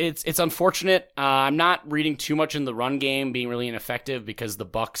it's unfortunate. I'm not reading too much in the run game being really ineffective because the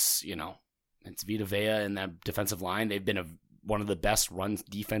Bucs, it's Vita Vea and that defensive line. They've been one of the best run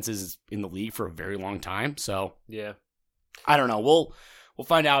defenses in the league for a very long time. So yeah. I don't know. We'll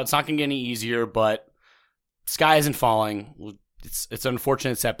find out. It's not going to get any easier, but sky isn't falling. It's an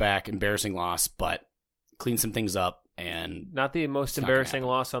unfortunate setback, embarrassing loss, but clean some things up. And not the most embarrassing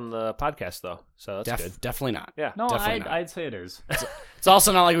loss on the podcast, though. So that's good. Definitely not. Yeah, no, I'd say it is. It's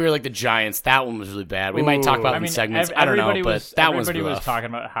also not like we were like the Giants. That one was really bad. We might talk about it in segments. I don't know, but that one's rough. Everybody was talking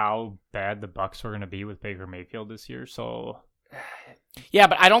about how bad the Bucs were going to be with Baker Mayfield this year. So. Yeah,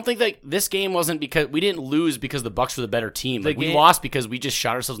 but I don't think this game wasn't because we didn't lose because the Bucs were the better team. We lost because we just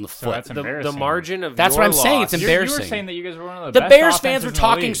shot ourselves in the foot. That's embarrassing. The margin of that's your what I'm loss. saying. It's embarrassing. You were saying that you guys were one of the best Bears fans were offenses in the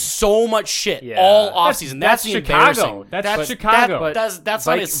talking league. so much shit all offseason. That's the Chicago. embarrassing. That's Chicago. That's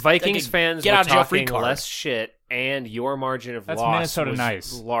not Vikings fans get were out of jail free talking card. less shit, and your margin of That's loss Minnesota was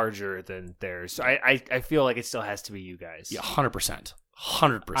nice. larger than theirs. I feel like it still has to be you guys. Yeah, 100%.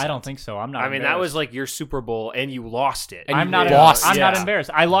 100%. I don't think so. I'm not. I mean, that was like your Super Bowl, and you lost it. And I'm not. lost I'm it. not embarrassed.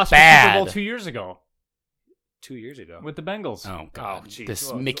 I lost Bad. the Super Bowl 2 years ago 2 years ago with the Bengals. Oh god, geez.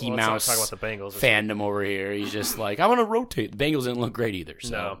 this Well, Mickey let's Mouse not talk about the Bengals. fandom over here. He's just like, I'm gonna rotate. The Bengals didn't look great either.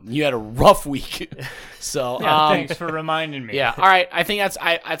 So No. you had a rough week. So Yeah, thanks for reminding me. Yeah. All right. I think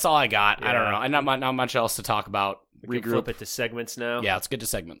that's all I got. I don't know. And not much else to talk about. We can flip it to segments now. Yeah, let's get to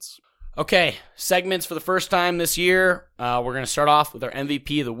segments. Okay, segments for the first time this year. We're going to start off with our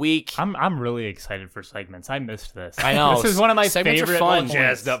MVP of the week. I'm really excited for segments. I missed this. I know. This is one of my segments favorite are fun. moments.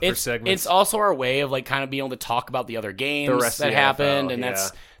 Jazzed up for segments. It's also our way of kind of being able to talk about the other games The rest of that the happened, NFL, and yeah.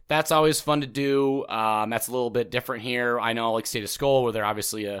 that's always fun to do. That's a little bit different here. I know, State of Skull, where they're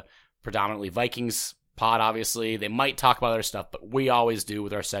obviously a predominantly Vikings pod. Obviously, they might talk about other stuff, but we always do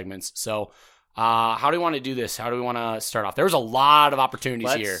with our segments. So. How do we want to do this? How do we want to start off? There's a lot of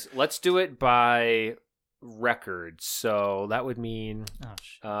opportunities here. Let's do it by record. So that would mean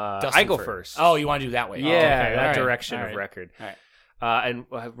I go first. Oh, you want to do that way? Yeah, okay. that All right. direction All of right. record. All right. And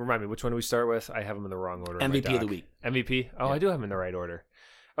remind me, which one do we start with? I have them in the wrong order. in my MVP of the doc. week. MVP? Oh, Yeah. I do have them in the right order.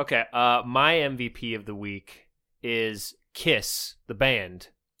 Okay. My MVP of the week is Kiss, the band,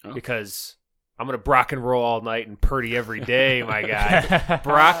 because I'm going to Brock and roll all night and Purdy every day, my guy.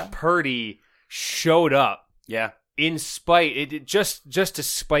 Brock Purdy showed up. Yeah. In spite, just to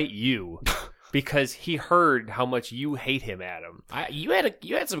spite you. because he heard how much you hate him, Adam. You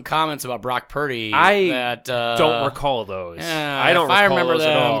had some comments about Brock Purdy. I that don't recall those. I don't. If I recall remember those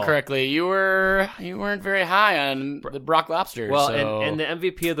at them all. correctly, you weren't very high on the Brock Lobster. Well, so. and the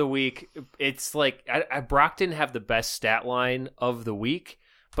MVP of the week, it's like Brock didn't have the best stat line of the week,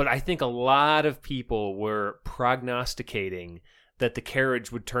 but I think a lot of people were prognosticating that the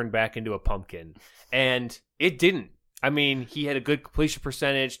carriage would turn back into a pumpkin, and it didn't. I mean, he had a good completion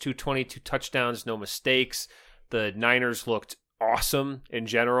percentage, 222 touchdowns, no mistakes. The Niners looked awesome in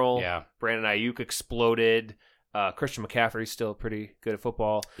general. Yeah. Brandon Ayuk exploded. Christian McCaffrey's still pretty good at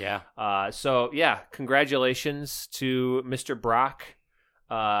football. Yeah. Congratulations to Mr. Brock.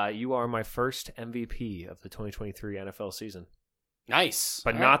 You are my first MVP of the 2023 NFL season. Nice.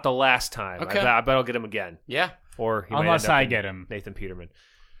 But All not right. the last time. Okay. I bet I'll get him again. Yeah. Or he might Unless end up I in get him. Nathan Peterman.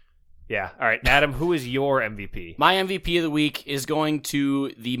 Yeah. All right. Adam, who is your MVP? My MVP of the week is going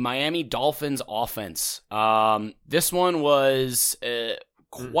to the Miami Dolphins offense. This one was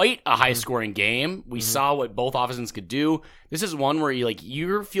quite a high-scoring game. We saw what both offenses could do. This is one where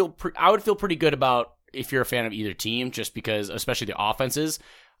I would feel pretty good about if you're a fan of either team, just because, especially the offenses.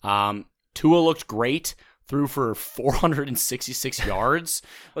 Tua looked great. Threw for 466 yards.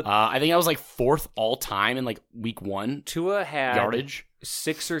 I think I was like fourth all time in like week one. Tua had yardage.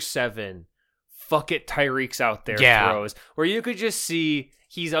 6 or 7 fuck it Tyreek's out there Yeah. throws where you could just see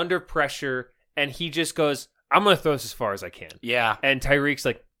he's under pressure and he just goes, I'm going to throw this as far as I can. Yeah. And Tyreek's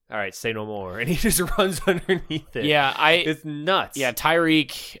like, all right, say no more. And he just runs underneath it. Yeah. It's nuts. Yeah,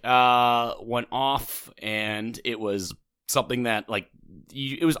 Tyreek went off, and it was something that, like,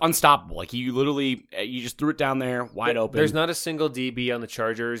 it was unstoppable. Like, you just threw it down there, wide open. There's not a single DB on the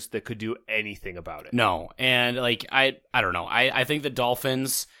Chargers that could do anything about it. No, and, like, I don't know. I think the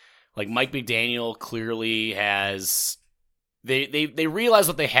Dolphins, like, Mike McDaniel clearly has... They realize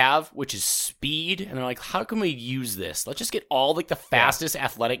what they have, which is speed, and they're like, how can we use this? Let's just get all, like, the fastest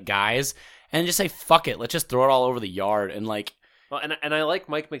athletic guys and just say, fuck it, let's just throw it all over the yard. And, like... Well, and I like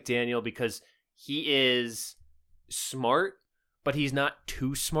Mike McDaniel because he is smart, but he's not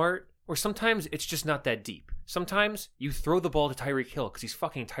too smart. Or sometimes it's just not that deep. Sometimes you throw the ball to Tyreek Hill because he's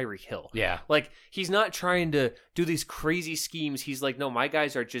fucking Tyreek Hill. Yeah. Like, he's not trying to do these crazy schemes. He's like, no, my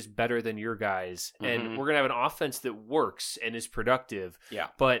guys are just better than your guys. And we're going to have an offense that works and is productive. Yeah.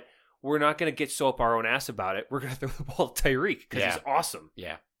 But we're not going to get so up our own ass about it. We're going to throw the ball to Tyreek because he's awesome.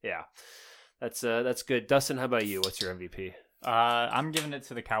 Yeah. Yeah. That's good. Dustin, how about you? What's your MVP? I'm giving it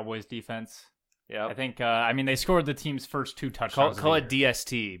to the Cowboys defense. Yeah. I think, they scored the team's first 2 touchdowns. Call it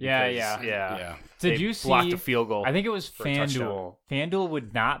DST. Because, Yeah. Did Did you blocked see a field goal? I think it was for a touchdown. FanDuel. FanDuel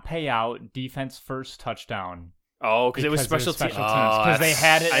would not pay out defense first touchdown. Oh, because it was special teams. Because they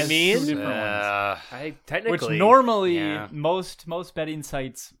had it I as mean, 2 different ones. Technically, Which normally Yeah. most betting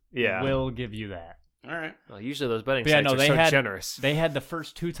sites will give you that. All right. Well, usually those betting But yeah, sites no, are they so had generous. They had the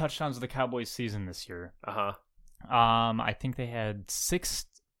first 2 touchdowns of the Cowboys season this year. I think they had 6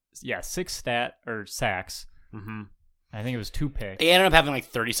 sacks. Mm-hmm. I think it was 2 picks. They ended up having like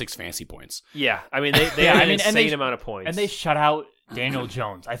 36 fantasy points. Yeah, I mean they had an insane amount of points, And they shut out Daniel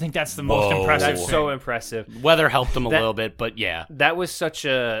Jones. I think that's the most impressive. That's thing. so impressive. Weather helped them a little bit, but yeah. That was such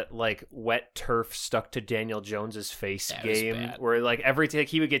a like wet turf stuck to Daniel Jones's face That was game, bad. where like every time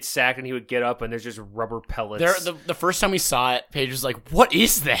he would get sacked and he would get up and there's just rubber pellets. The first time we saw it, Paige was like, "What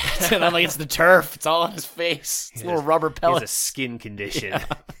is that?" And I'm like, "It's the turf. It's all on his face. It's little rubber He has a pellets. skin condition. Yeah.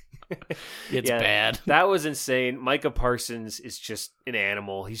 It's bad." That was insane. Micah Parsons is just an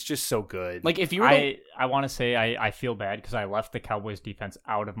animal. He's just so good. Like if you were, I want to say I feel bad because I left the Cowboys defense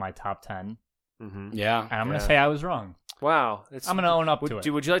out of my top 10, yeah, and I'm going to say I was wrong. Wow, I'm going to own up to it.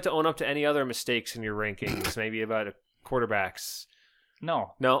 Would you like to own up to any other mistakes in your rankings? Maybe about quarterbacks.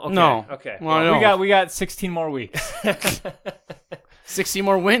 No. Okay. No. Okay. Well, We got 16 more weeks. 60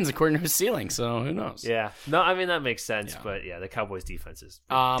 more wins according to his ceiling. So who knows? Yeah. No, I mean that makes sense, Yeah. but yeah, the Cowboys defense is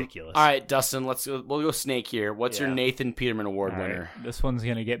All ridiculous. right, Dustin, we'll go snake here. What's your Yeah. Nathan Peterman Award All right, winner? this one's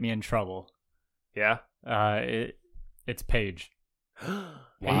going to get me in trouble. Yeah. It's Paige.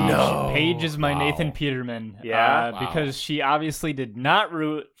 Wow. Paige is my Wow. Nathan Peterman. Yeah? Wow. Because she obviously did not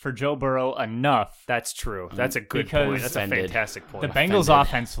root for Joe Burrow enough. That's true. That's a good Because point. That's a offended. fantastic point. The Bengals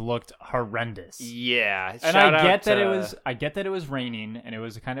offense looked horrendous. Yeah. And Shout I get out that to- it was raining and it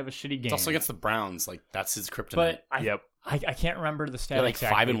was kind of a shitty game. It's also against the Browns. Like that's his kryptonite. but I, Yep. I can't remember the stat They're like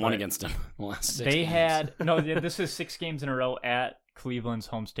exactly, 5-1 but against him. The last 6 They games. had this is 6 games in a row at Cleveland's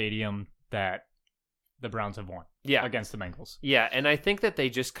home stadium that the Browns have won. Yeah. Against the Bengals. Yeah, and I think that they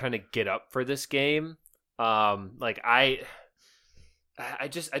just kind of get up for this game. I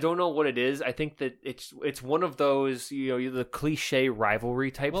I don't know what it is. I think that it's one of those, the cliche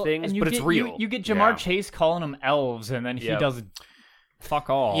rivalry type things, but it's real. You get Jamar Chase calling them elves, and then he does fuck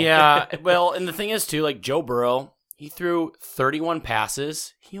all. Yeah, well, and the thing is, too, like Joe Burrow, he threw 31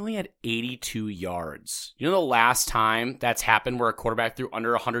 passes. He only had 82 yards. You know the last time that's happened where a quarterback threw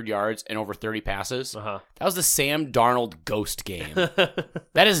under 100 yards and over 30 passes? Uh-huh. That was the Sam Darnold ghost game.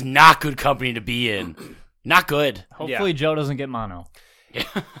 That is not good company to be in. Not good. Hopefully Joe doesn't get mono.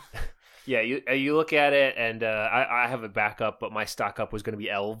 Yeah, you look at it, and I have a backup, but my stock up was going to be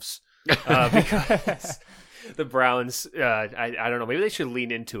elves. Because the Browns, I don't know, maybe they should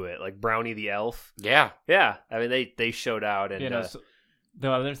lean into it, like Brownie the elf. Yeah. Yeah, I mean, they showed out. And the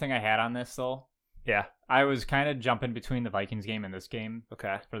other thing I had on this, though, I was kind of jumping between the Vikings game and this game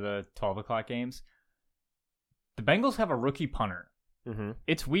for the 12 o'clock games. The Bengals have a rookie punter. Mm-hmm.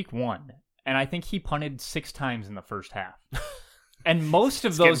 It's week 1, and I think he punted 6 times in the first half. And most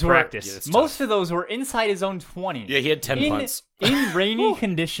of those were inside his own 20. Yeah, he had 10 punts. In rainy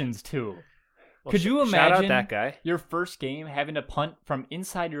conditions, too. Well, could you imagine shout out that guy. Your first game having to punt from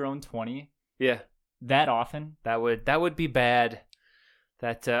inside your own 20? Yeah. That often? That would be bad.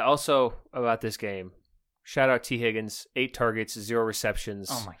 That also about this game. Shout out T. Higgins, 8 targets, 0 receptions.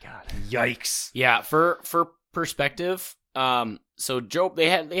 Oh my god. Yikes. Yeah, for perspective, so Joe, they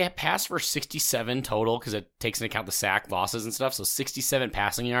had passed for 67 total because it takes into account the sack losses and stuff. So 67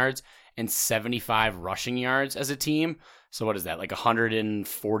 passing yards and 75 rushing yards as a team. So what is that? Like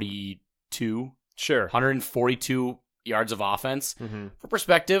 142? Sure. 142 yards of offense. Mm-hmm. For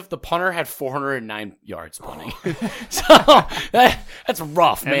perspective, the punter had 409 yards punting. So that's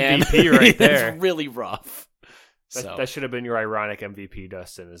rough, man. MVP right there. It's really rough. That should have been your ironic MVP,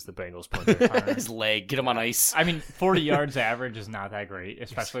 Dustin, as the Bengals punter. His leg, get him on ice. I mean, 40 yards average is not that great,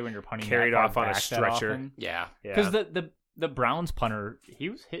 especially when you're punting carried off on a stretcher. Yeah. Because the Browns punter, he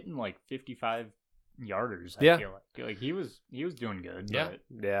was hitting like 55 yarders. I feel like he was doing good. Yeah.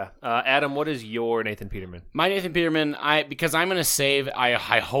 Yeah. Adam, what is your Nathan Peterman? My Nathan Peterman, because I'm going to save,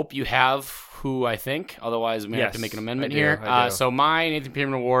 I hope you have who I think, otherwise we may have to make an amendment here. So my Nathan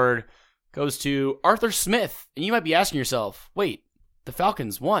Peterman award goes to Arthur Smith. And you might be asking yourself, wait, the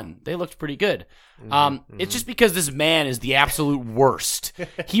Falcons won. They looked pretty good. It's just because this man is the absolute worst.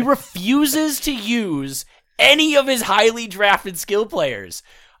 He refuses to use any of his highly drafted skill players.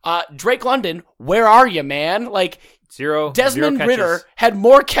 Drake London, where are you, man? Like, Desmond Ridder had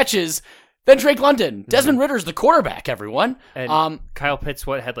more catches than Drake London. Desmond Ritter's the quarterback, everyone. And Kyle Pitts,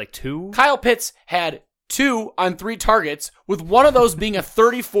 had like 2? Kyle Pitts had 2 on 3 targets, with one of those being a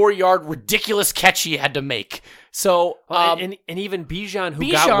 34-yard ridiculous catch he had to make. So, and even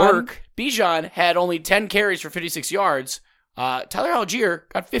Bijan, got work. Bijan had only 10 carries for 56 yards. Tyler Algier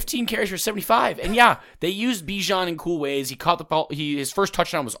got 15 carries for 75. And yeah, they used Bijan in cool ways. He caught the ball. His first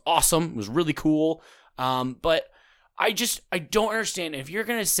touchdown was awesome. It was really cool. But I don't understand. If you're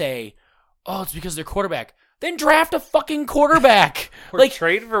going to say, it's because they're quarterback, then draft a fucking quarterback. Or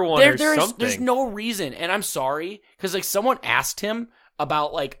trade for one or something. There's no reason. And I'm sorry, because like someone asked him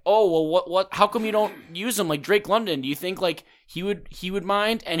about like, what how come you don't use him like Drake London? Do you think like he would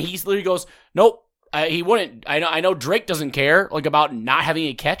mind? And he literally goes, nope, he wouldn't. I know Drake doesn't care like about not having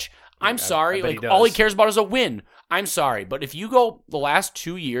a catch. I'm sorry, like all he cares about is a win. I'm sorry, but if you go the last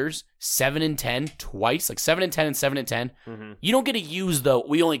 2 years 7-10 twice, like 7-10 and 7-10, you don't get to use the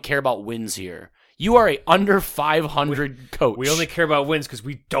we only care about wins here. You are a under 500 coach. We only care about wins because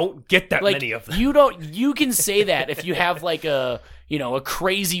we don't get that many of them. You can say that if you have like a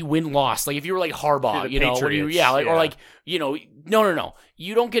crazy win loss. Like if you were like Harbaugh, no.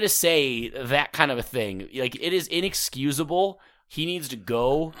 You don't get to say that kind of a thing. Like it is inexcusable. He needs to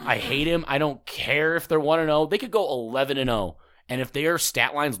go. I hate him. I don't care if they're 1-0. They could go 11-0. And if their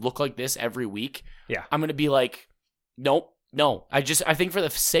stat lines look like this every week, I'm going to be like, nope. No, I think for the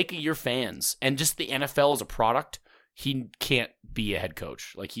sake of your fans and just the NFL as a product, he can't be a head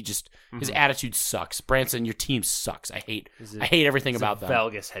coach. Like he just his attitude sucks. Branson, your team sucks. I hate everything about them.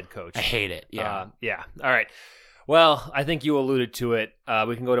 Valgus head coach. I hate it. Yeah. All right. Well, I think you alluded to it.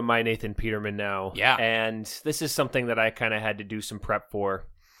 We can go to my Nathan Peterman now. Yeah. And this is something that I kind of had to do some prep for.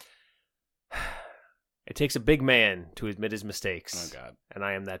 It takes a big man to admit his mistakes. Oh God. And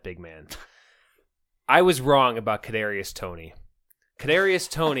I am that big man. I was wrong about Kadarius Toney. Kadarius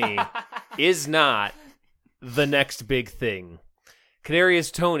Toney is not the next big thing.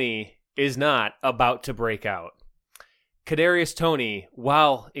 Kadarius Toney is not about to break out. Kadarius Toney,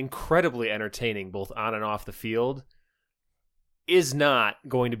 while incredibly entertaining both on and off the field, is not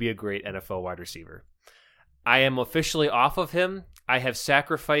going to be a great NFL wide receiver. I am officially off of him. I have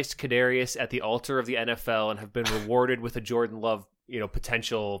sacrificed Kadarius at the altar of the NFL and have been rewarded with a Jordan Love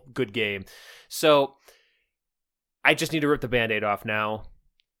potential good game. So I just need to rip the Band-Aid off now,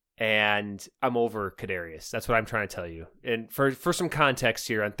 and I'm over Kadarius. That's what I'm trying to tell you. And for some context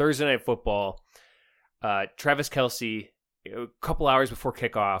here, on Thursday Night Football, Travis Kelce, a couple hours before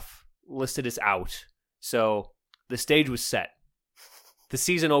kickoff, listed as out. So the stage was set. The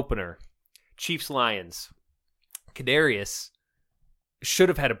season opener, Chiefs-Lions. Kadarius should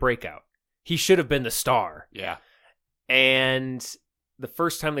have had a breakout. He should have been the star. Yeah. And the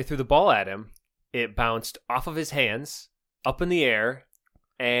first time they threw the ball at him, it bounced off of his hands, up in the air,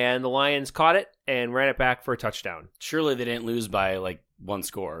 and the Lions caught it and ran it back for a touchdown. Surely they didn't lose by like one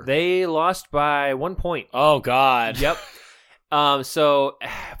score. They lost by 1 point. Oh, God. Yep.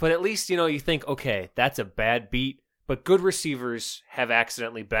 But at least, you think, okay, that's a bad beat, but good receivers have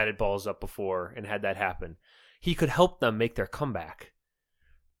accidentally batted balls up before and had that happen. He could help them make their comeback.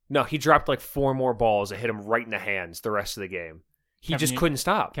 No, he dropped like 4 more balls that hit him right in the hands the rest of the game. He just couldn't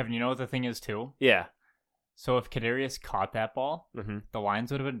stop. Kevin, you know what the thing is, too? Yeah. So if Kadarius caught that ball, the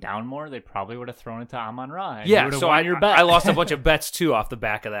Lions would have been down more. They probably would have thrown it to Amon-Ra. Yeah, so I lost a bunch of bets, too, off the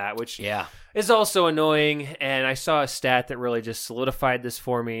back of that, which is also annoying. And I saw a stat that really just solidified this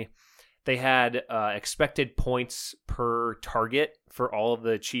for me. They had expected points per target for all of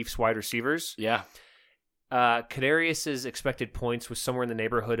the Chiefs wide receivers. Yeah. Kadarius's expected points was somewhere in the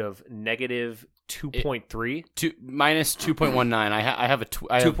neighborhood of negative 2.3. Minus 2.19. I have a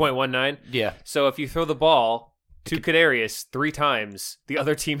 2.19? Yeah. So if you throw the ball to Kadarius 3 times, the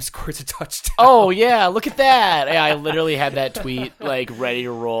other team scores a touchdown. Oh, yeah. Look at that. Yeah, I literally had that tweet like ready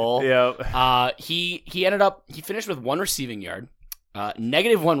to roll. Yep. He finished with 1 receiving yard.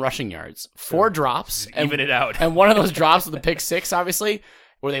 Negative 1 rushing yards, 4 drops, even it out. And one of those drops with the pick 6, obviously,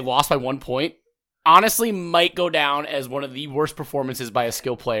 where they lost by 1 point, honestly might go down as one of the worst performances by a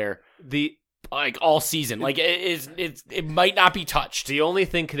skill player all season. Like it might not be touched. The only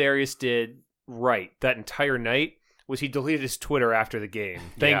thing Kadarius did right that entire night was he deleted his Twitter after the game.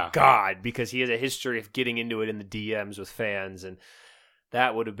 Thank God, because he has a history of getting into it in the DMs with fans, and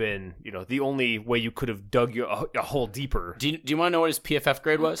that would have been, the only way you could have dug a hole deeper. Do you want to know what his PFF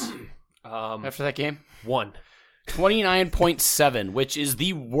grade was after that game? 1. 29.7, which is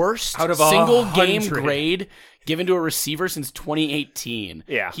the worst out of single game grade given to a receiver since 2018.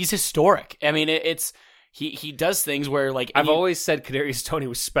 Yeah. He's historic. I mean, he does things where like I've always said Kadarius Toney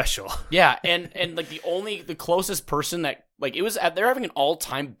was special. Yeah, and like the closest person that like it was they're having an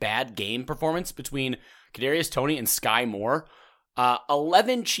all-time bad game performance between Kadarius Toney and Sky Moore.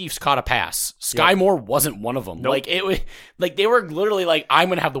 11 Chiefs caught a pass. Sky Moore wasn't one of them. Nope. Like they were literally like, I'm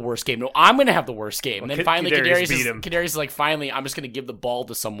gonna have the worst game. No, I'm gonna have the worst game. And then finally, Kadarius is like, finally, I'm just gonna give the ball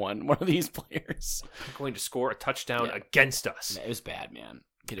to someone, one of these players. I'm going to score a touchdown against us. It was bad, man.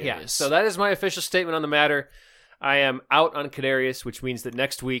 Kadarius. Yeah. So that is my official statement on the matter. I am out on Kadarius, which means that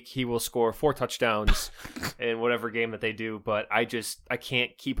next week he will score 4 touchdowns in whatever game that they do. But I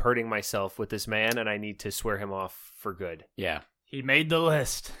can't keep hurting myself with this man, and I need to swear him off for good. Yeah. He made the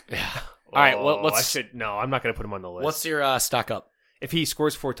list. Yeah. All right. Well, No, I'm not going to put him on the list. What's your stock up? If he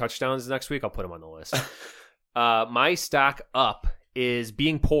scores 4 touchdowns next week, I'll put him on the list. My stock up is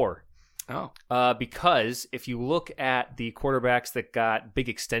being poor. Oh. Because if you look at the quarterbacks that got big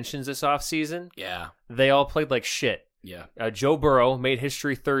extensions this offseason, they all played like shit. Yeah. Joe Burrow made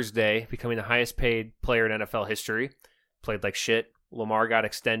history Thursday, becoming the highest paid player in NFL history. Played like shit. Lamar got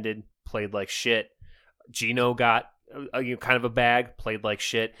extended, played like shit. Geno got kind of a bag, played like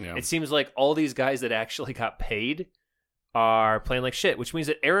shit. Yeah. It seems like all these guys that actually got paid are playing like shit, which means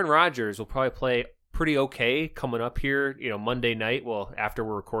that Aaron Rodgers will probably play pretty okay coming up here, Monday night. Well, after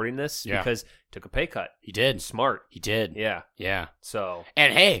we're recording this, because took a pay cut. He did. Smart. He did. Yeah. So,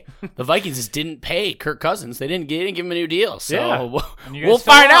 and hey, the Vikings just didn't pay Kirk Cousins. They didn't give him a new deal. So we'll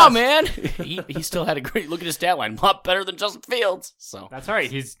find out, man. He still had a great look at his stat line, a lot better than Justin Fields. So that's all right.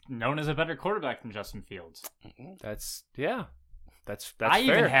 He's known as a better quarterback than Justin Fields. That's I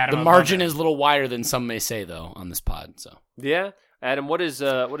fair. Even had him the margin is a little wider than some may say, though, on this pod. So yeah. Adam, what is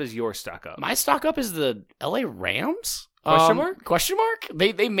your stock up? My stock up is the LA Rams. Question mark?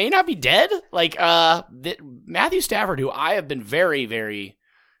 They may not be dead. Like Matthew Stafford, who I have been very, very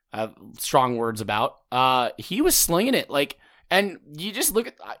strong words about. He was slinging it. Like, and you just look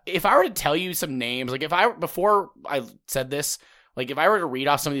at. If I were to tell you some names, like before I said this, like if I were to read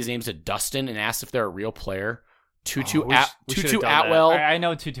off some of these names to Dustin and ask if they're a real player. Tutu Atwell. I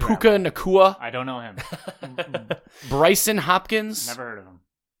know Tutu Puka Nakua. I don't know him. Bryson Hopkins. Never heard of him.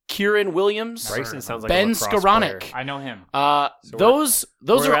 Kieran Williams. Bryson sounds like Ben a Skoranek. I know him. Those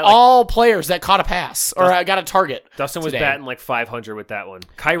are all players that caught a pass or got a target. Dustin was batting like 500 with that one.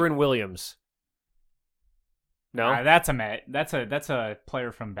 Kyron Williams. No, That's a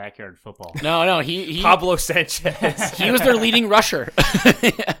player from backyard football. No, he Pablo Sanchez. he was their leading rusher.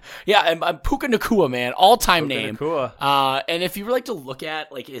 Yeah, and Puka Nacua, man, all-time Puka name. Nacua. And if you were like to look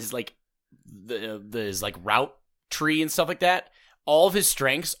at like his like his like route tree and stuff like that, all of his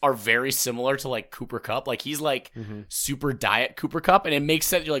strengths are very similar to like Cooper Kupp. Like he's like super diet Cooper Kupp, and it makes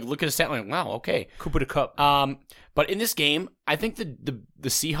sense. You're like look at his stat line, like, wow, okay. Cooper the Cup. But in this game, I think the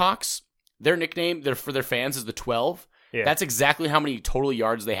Seahawks, their nickname for their fans is the 12. Yeah. That's exactly how many total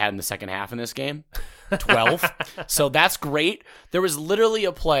yards they had in the second half in this game. 12. So that's great. There was literally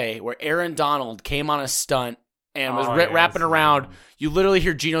a play where Aaron Donald came on a stunt and was wrapping around. You literally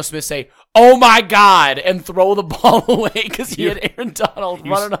hear Geno Smith say, "Oh my God," and throw the ball away because he had Aaron Donald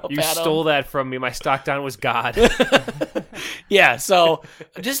running up at him. You stole that from me. My stock down was God. Yeah, so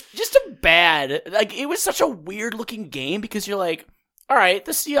just a bad, like it was such a weird looking game because you're like, all right,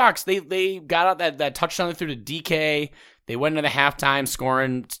 the Seahawks, they got out that touchdown through to DK. They went into the halftime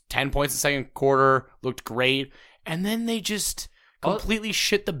scoring 10 points in the second quarter, looked great, and then they just completely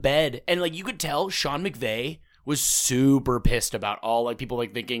shit the bed. And like you could tell Sean McVay was super pissed about all like people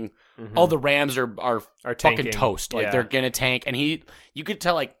like thinking, oh, the Rams are fucking tanking. toast. Like they're gonna tank. And you could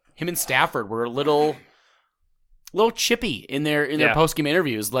tell like him and Stafford were a little chippy in their post game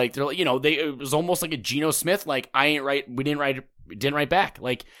interviews. Like they're it was almost like a Geno Smith, like I ain't right, we didn't write back.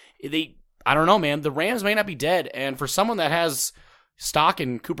 Like I don't know, man. The Rams may not be dead, and for someone that has stock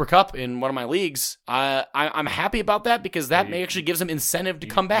in Cooper Kupp in one of my leagues, I'm happy about that because that may actually give them incentive to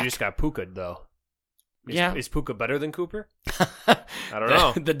come back. You just got Puka though. Is Puka better than Cooper? I don't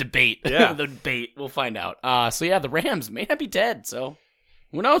know. The debate. Yeah. The debate. We'll find out. So yeah, the Rams may not be dead. So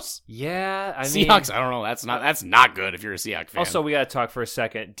who knows? Yeah, I mean, Seahawks. I don't know. That's not good if you're a Seahawks fan. Also, we got to talk for a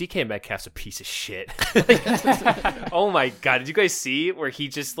second. DK Metcalf's a piece of shit. Oh my God! Did you guys see where he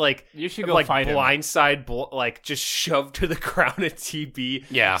just you should go fight him. Blindside, just shoved to the ground at TB?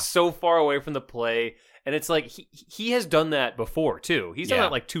 Yeah, so far away from the play. And it's like he has done that before too. He's done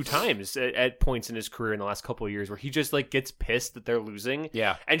that like 2 times at points in his career in the last couple of years where he just gets pissed that they're losing.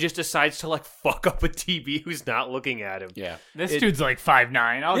 Yeah. And just decides to fuck up a TB who's not looking at him. Yeah. This dude's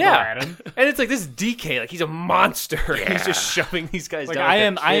 5'9". I'll go at him. And it's like this DK, he's a monster. Yeah. He's just shoving these guys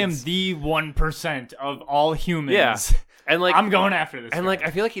down. I am the 1% of all humans. Yeah. And I'm going after this. And guy.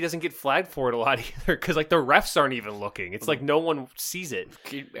 I feel like he doesn't get flagged for it a lot either because the refs aren't even looking. It's no one sees it.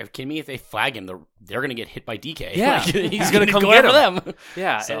 Kidding me? If they flag him, they're gonna get hit by DK. Yeah, he's gonna come get after them.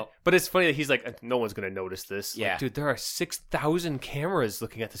 Yeah, so. But it's funny that he's no one's gonna notice this. Yeah, dude, there are 6,000 cameras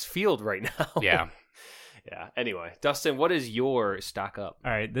looking at this field right now. Yeah. Yeah. Anyway, Dustin, what is your stock up?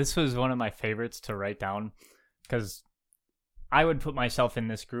 All right, this was one of my favorites to write down because I would put myself in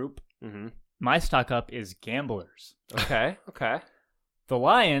this group. Mm-hmm. My stock up is gamblers. Okay. The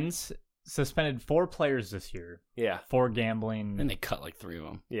Lions suspended 4 players this year. Yeah. For gambling. And they cut 3 of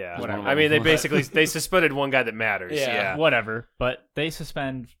them. Yeah. Whatever. I mean, they suspended one guy that matters. Yeah. Whatever. But they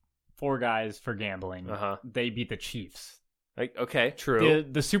suspend 4 guys for gambling. Uh-huh. They beat the Chiefs. Okay, true.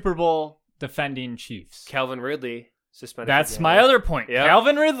 The Super Bowl defending Chiefs. Calvin Ridley suspended. That's my other point. Yep.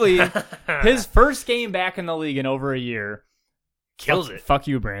 Calvin Ridley, his first game back in the league in over a year. Kills it. Fuck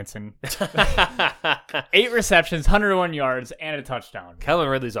you, Branson. 8 receptions, 101 yards, and a touchdown. Calvin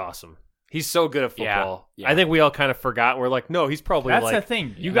Ridley's awesome. He's so good at football. Yeah. I think we all kind of forgot. We're no, he's probably That's the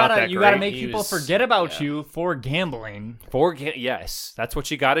thing. You not gotta make people forget about you for gambling. Yes, that's what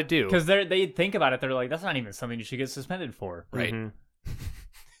you got to do. Because they think about it. They're like, that's not even something you should get suspended for. Right. Mm-hmm.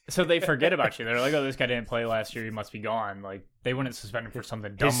 So they forget about you. They're like, oh, this guy didn't play last year. He must be gone. They wouldn't suspend him for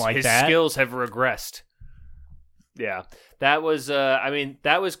something dumb like that. His skills have regressed. Yeah, that was.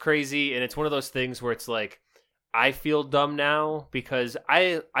 That was crazy, and it's one of those things where it's I feel dumb now because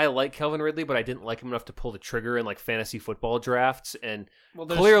I like Calvin Ridley, but I didn't like him enough to pull the trigger in fantasy football drafts, and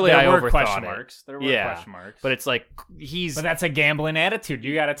clearly I overthought question marks. There were question marks, but it's But that's a gambling attitude.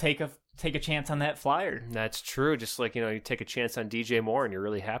 You got to take a chance on that flyer. That's true. Just you take a chance on DJ Moore, and you're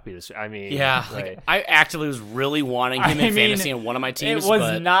really happy. Yeah. Right. I actually was really wanting him in fantasy on one of my teams. It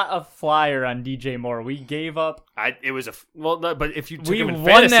was not a flyer on DJ Moore. We gave up. But if you took him in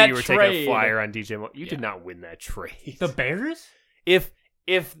fantasy, you were taking a flyer on DJ Moore. You did not win that trade. The Bears?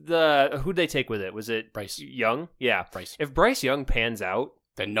 Who'd they take with it? Was it Bryce Young? Yeah, Bryce. If Bryce Young pans out,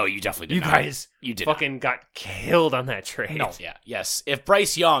 then no, you definitely did you not. Guys, you did fucking got killed on that trade. No, yeah, yes. If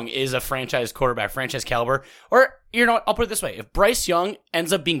Bryce Young is a franchise quarterback, franchise caliber, or I'll put it this way: if Bryce Young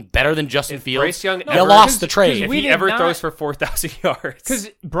ends up being better than Justin Fields, Bryce Young you lost the trade. If he ever throws for 4,000 yards, because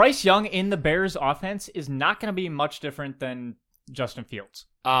Bryce Young in the Bears offense is not going to be much different than Justin Fields.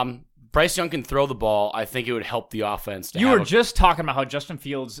 Bryce Young can throw the ball, I think it would help the offense. You were just talking about how Justin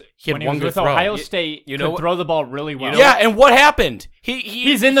Fields, He had when he one was good with throw. Ohio State, could throw the ball really well. Yeah, and what happened?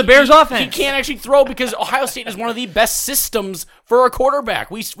 He's in the Bears' offense. He can't actually throw because Ohio State is one of the best systems for a quarterback.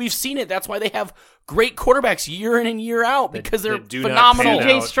 We've seen it. That's why they have great quarterbacks year in and year out because they're phenomenal.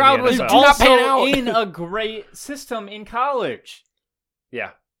 CJ Stroud was do not pan out. also in a great system in college.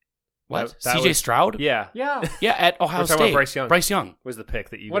 Yeah. What? That CJ was- Stroud? Yeah. Yeah. Yeah, at Ohio We're talking State. about Bryce Young. Was the pick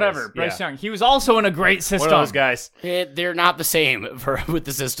that you Whatever. guys, Bryce Young. He was also in a great system. One of those guys. They're not the same with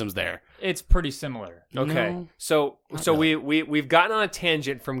the systems there. It's pretty similar. Okay. No, so really. we've gotten on a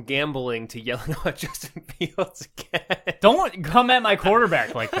tangent from gambling to yelling about Justin Fields again. Don't come at my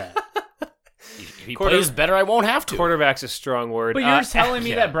quarterback like that. If he plays better, I won't have to. Quarterback's a strong word. But you're telling me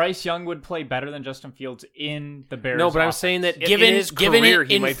yeah. that Bryce Young would play better than Justin Fields in the Bears? No, but I'm offense? saying that given in his given career, it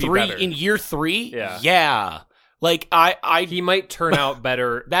he in might be better. in year 3, Yeah. yeah. Like I He might turn out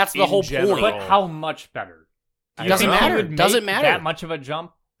better. That's the in whole general. point. But how much better? Do you Doesn't think he matter. would Doesn't make matter. that much of a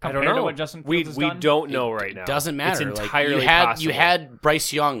jump I compared don't know. to what Justin we Fields has done? don't know right now. doesn't matter. It's Like, entirely you had possible. you had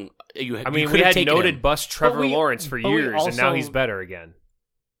Bryce Young. You we could have had taken noted him. bust Trevor we- Lawrence for but we years, and now also- he's better again.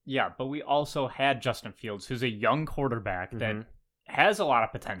 Yeah, but we also had Justin Fields, who's a young quarterback that has a lot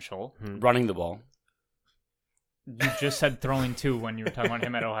of potential. running the ball. You just said throwing two when you were talking about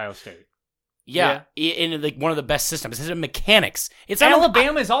him at Ohio State. Yeah, in like one of the best systems. It's mechanics. It's not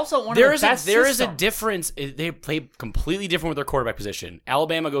Alabama is also one There of the best there is a systems. difference. They play completely different with their quarterback position.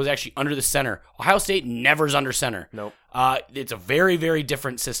 Alabama goes actually under the center. Ohio State never's under center. Nope. It's a very, very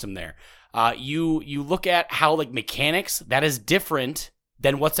different system there. You look at how like mechanics, that is different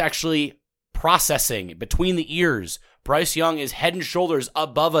than what's actually processing between the ears. Bryce Young is head and shoulders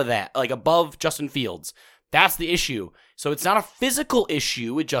above of that, like above Justin Fields. That's the issue. So it's not a physical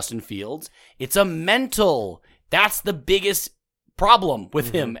issue with Justin Fields. It's a mental. That's the biggest problem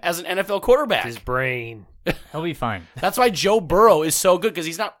with him as an NFL quarterback. His brain. He'll be fine. That's why Joe Burrow is so good because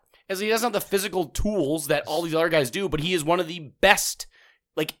he doesn't have the physical tools that all these other guys do, but he is one of the best,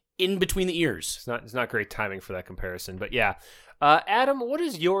 like in between the ears. It's not great timing for that comparison, but yeah. Adam, what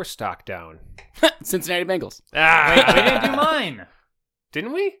is your stock down? Cincinnati Bengals. Wait, we didn't do mine.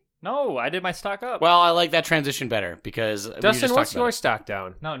 Didn't we? No, I did my stock up. Well, I like that transition better because we Dustin, just what's talked about your it. stock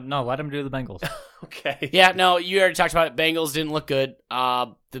down? No, let him do the Bengals. Okay. Yeah, no, you already talked about it. Bengals didn't look good.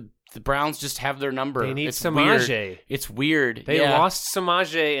 The Browns just have their number. They need it's Samaje. Weird. It's weird. They yeah. lost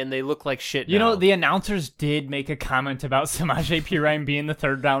Samaje and they look like shit You now. know, the announcers did make a comment about Samaje Perine being the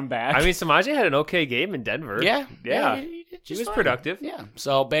third down back. I mean, Samaje had an okay game in Denver. Yeah, He was productive. Yeah.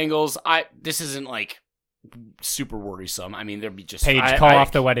 So Bengals, this isn't like super worrisome. I mean, there'd be just Paige, call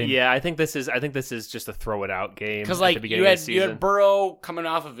off the wedding. Yeah, I think this is just a throw it out game. because at like the beginning you of the season. had Burrow coming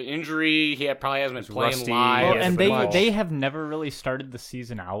off of an injury. He probably hasn't been playing rusty. live. Well, Yeah, and football. they have never really started the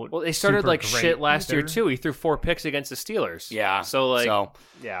season out. Well, they started super like great shit last year either. too. He threw 4 picks against the Steelers. Yeah. So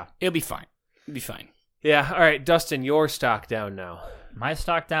yeah. It'll be fine. It'll be fine. Yeah. All right, Dustin, your stock down now. My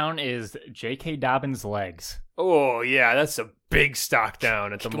stock down is J.K. Dobbins' legs. Oh yeah, that's a big stock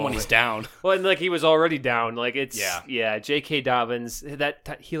down at the When moment. he's down. Well, and like he was already down. Like it's Yeah. J.K. Dobbins.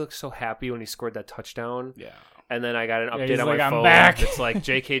 He looked so happy when he scored that touchdown. Yeah. And then I got an Yeah, update he's on like, my "I'm phone. back." It's like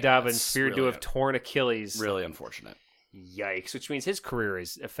J.K. Dobbins That's feared to really have torn Achilles. Really unfortunate. Yikes! Which means his career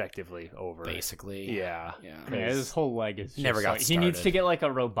is effectively over. Basically. Yeah. Yeah. Yeah, his whole leg is just Never got he needs started. to get like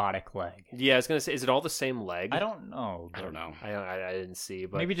a robotic leg. Yeah, I was gonna say, is it all the same leg? I don't know. I don't know. I didn't see,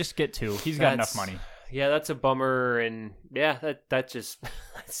 but Maybe just get two. He's got enough money. Yeah, that's a bummer, and yeah, that just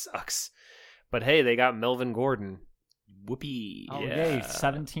that sucks. But hey, they got Melvin Gordon. Whoopee. Oh, Yeah. yay,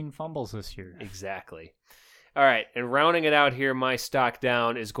 17 fumbles this year. Exactly. All right, and rounding it out here, my stock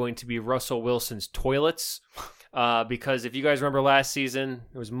down is going to be Russell Wilson's toilets, because if you guys remember last season,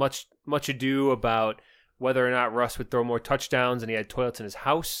 there was much ado about whether or not Russ would throw more touchdowns, and he had toilets in his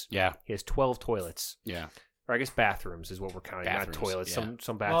house. Yeah. He has 12 toilets. Yeah. Or I guess bathrooms is what we're counting, Bathrooms, not toilets. yeah.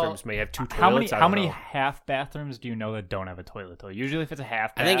 Some bathrooms may have 2 How many toilets. I don't know. half bathrooms do you know that don't have a toilet though? Usually, if it's a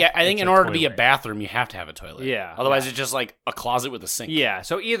half, I think it's in a order to be a toilet. bathroom, you have to have a toilet. Yeah. Otherwise, Yeah. it's just like a closet with a sink. Yeah,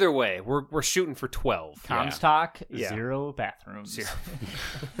 so either way, we're shooting for 12. Comstock, Yeah. 0 bathrooms.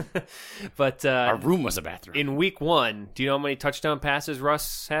 But Our room was a bathroom. in week 1, do you know how many touchdown passes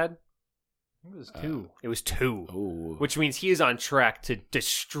Russ had? It was 2. It was 2. Ooh. Which means he is on track to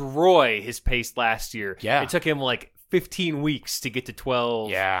destroy his pace last year. Yeah. It took him like 15 weeks to get to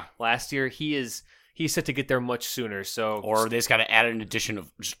 12. Yeah. Last year, he's he's set to get there much sooner. So, or they just got to add an addition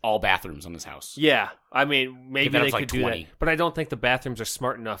of just all bathrooms on his house. yeah, I mean, maybe that up they to, could like, do 20. that. But I don't think the bathrooms are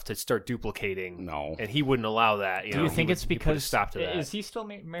smart enough to start duplicating. No. And he wouldn't allow that. Do you think it's because stop to that? Is he still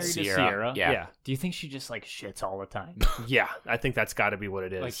married to Sierra. Sierra? Yeah. Do you think she just like shits all the time? Yeah, I think that's got to be what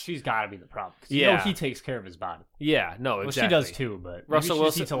it is. Like she's got to be the problem. 'Cause Yeah. he takes care of his body. Yeah, no, Well, exactly. she does too, but Russell maybe she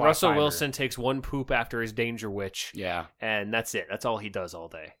just eats a lot of Russell fiber. Wilson takes one poop after his Danger Witch, Yeah. and that's it. That's all he does all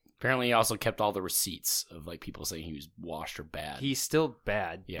day. Apparently, he also kept all the receipts of like people saying he was washed or bad. He's still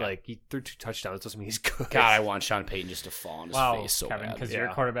bad. Yeah. Like he threw 2 touchdowns. Doesn't mean he's good. God, I want Sean Payton just to fall on his Wow, face so Kevin, bad. because Yeah. your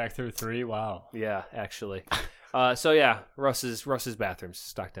quarterback threw 3. Wow. Yeah, actually. So yeah, Russ's bathrooms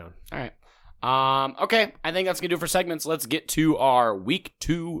stock down. All right. Okay, I think that's going to do it for segments. Let's get to our Week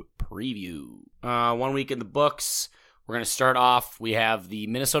 2 preview. 1 week in the books. We're going to start off. We have the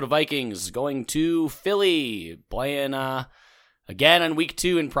Minnesota Vikings going to Philly, playing again on Week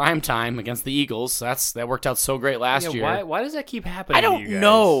 2 in prime time against the Eagles. That worked out so great last year. Why does that keep happening? I to don't you guys?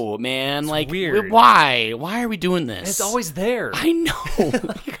 know, man. It's like, weird. Why? Why are we doing this? It's always there. I know.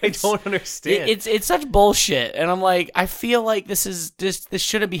 I don't understand. It's such bullshit, and I'm like, I feel like this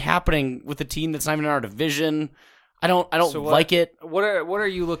shouldn't be happening with a team that's not even in our division. I don't like it. What are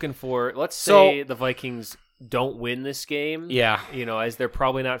you looking for? Let's say the Vikings don't win this game. Yeah, as they're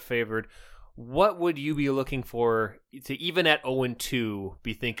probably not favored. What would you be looking for to even at 0-2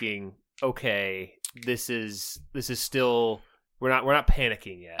 be thinking? Okay, this is still we're not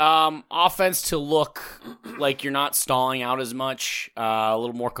panicking yet. Offense to look like you're not stalling out as much. A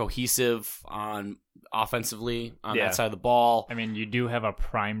little more cohesive on offensively on that side of the ball. I mean, you do have a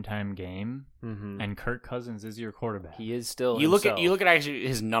primetime game, and Kirk Cousins is your quarterback. He is still. You look himself. at actually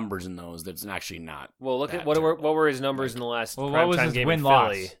his numbers in those. That's actually not. Well, look that at what terrible. were his numbers in the last Well, what was primetime his game in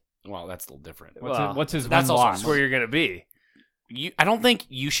win-loss? Philly? Well, that's a little different. What's his that's also win-loss? That's where you're gonna be. I don't think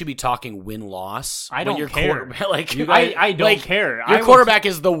you should be talking win-loss. I when don't your care. Like I don't care. Your quarterback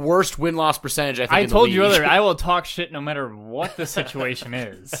is the worst win-loss percentage. I think. I in the told you league. earlier, I will talk shit no matter what the situation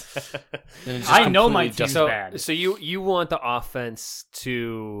is. And it's just I know my completely team's just- bad. So you want the offense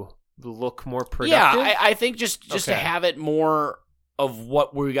to look more productive? Yeah, I think just to Okay. have it more of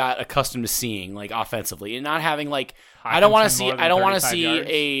what we got accustomed to seeing, like offensively, and not having like I don't want to see 35 yards.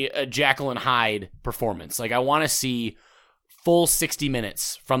 a Jekyll and Hyde performance. Like I want to see full 60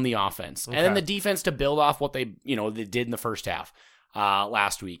 minutes from the offense, and then Okay. the defense to build off what they did in the first half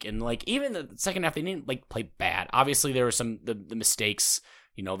last week, and like even the second half they didn't like play bad. Obviously there were some the mistakes,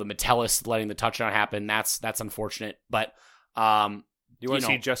 the Metellus letting the touchdown happen. That's unfortunate, but You want to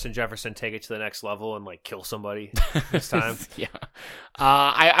see Justin Jefferson take it to the next level and like kill somebody this time? Yeah.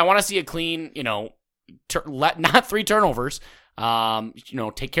 I want to see a clean, not 3 turnovers.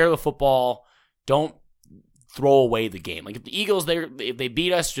 Take care of the football. Don't throw away the game. Like if the Eagles, if they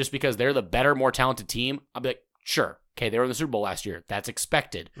beat us just because they're the better, more talented team, I'll be like, sure. Okay, they were in the Super Bowl last year. That's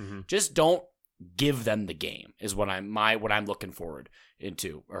expected. Just don't give them the game is what I'm looking forward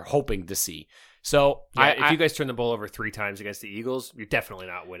into or hoping to see. So if you guys turn the ball over 3 times against the Eagles, you're definitely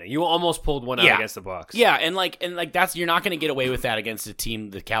not winning. You almost pulled one out against the Bucs. Yeah, and that's you're not going to get away with that against a team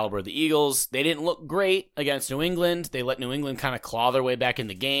the caliber of the Eagles. They didn't look great against New England. They let New England kind of claw their way back in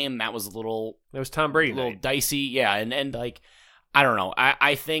the game. That was a little. It was Tom Brady. A little dicey, yeah, and like I don't know.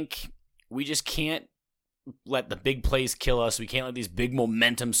 I think we just can't let the big plays kill us. We can't let these big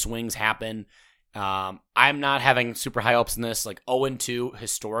momentum swings happen. I'm not having super high hopes in this. Like 0-2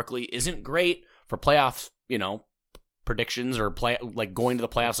 historically isn't great for playoff, predictions or going to the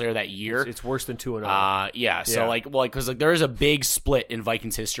playoffs later that year. It's worse than 2-0. Yeah. So because there is a big split in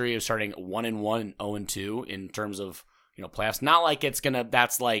Vikings history of starting 1-1 and 0-2 in terms of playoffs. Not like it's gonna.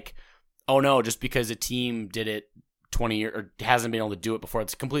 That's like, oh no, just because a team did it 20 years or hasn't been able to do it before,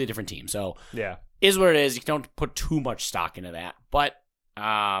 it's a completely different team. So yeah, is what it is. You don't put too much stock into that, but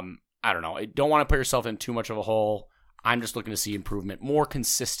I don't know. I don't want to put yourself in too much of a hole. I'm just looking to see improvement, more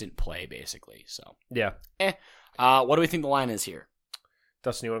consistent play, basically. So yeah. What do we think the line is here?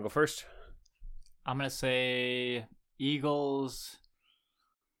 Dustin, you want to go first? I'm gonna say Eagles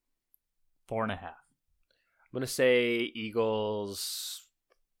 4.5. I'm gonna say Eagles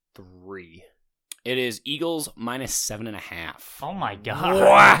 3. It is Eagles -7.5. Oh my god!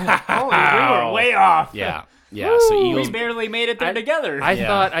 Wow. Holy, we were way off. Yeah. Yeah. So Eagles. We barely made it there together. I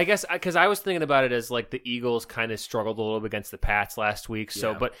thought, I guess, because I was thinking about it as like the Eagles kind of struggled a little bit against the Pats last week.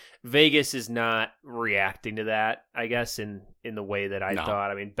 So, Yeah. but Vegas is not reacting to that, I guess, in the way that I No.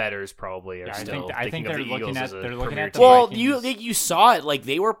 thought. I mean, bettors probably are Yeah, still I think thinking of they're the looking Eagles at- as a they're looking premier at the team. Well, Vikings. you saw it. Like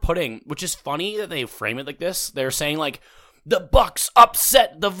they were putting, which is funny that they frame it like this. They're saying like the Bucks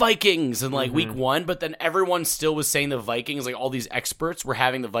upset the Vikings in like week 1, but then everyone still was saying the Vikings, like all these experts were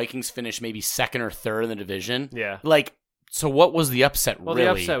having the Vikings finish maybe second or third in the division. Yeah. Like, so what was the upset Well, really?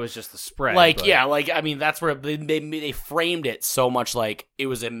 the upset was just the spread. Like, but... yeah, like, I mean, that's where they framed it so much like it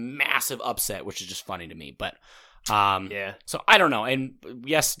was a massive upset, which is just funny to me. But, yeah. So I don't know. And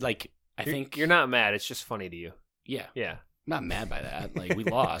yes, like, I think you're not mad. It's just funny to you. Yeah. Yeah. I'm not mad by that. Like, we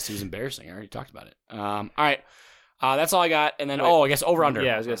lost. It was embarrassing. I already talked about it. All right. That's all I got. And then, I guess over under.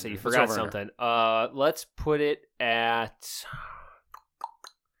 Yeah, I was going to say, you forgot something. Let's put it at,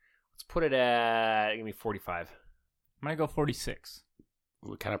 give me 45. I'm going to go 46.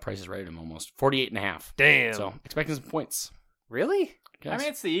 What kind of price is right at him almost? 48.5. Damn. So, expecting some points. Really? I mean,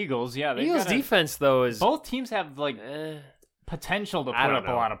 it's the Eagles. Yeah. Eagles' defense, though, is... Both teams have, like, potential to put up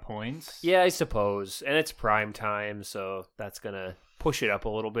a lot of points. Yeah, I suppose. And it's prime time, so that's going to push it up a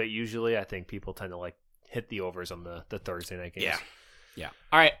little bit usually. I think people tend to, like, hit the overs on the Thursday night games. Yeah.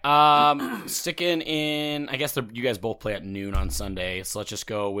 All right. Sticking in, I guess you guys both play at noon on Sunday, so let's just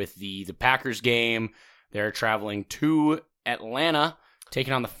go with the Packers game. They're traveling to Atlanta,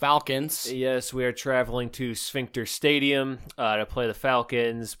 taking on the Falcons. Yes, we are traveling to Sphincter Stadium to play the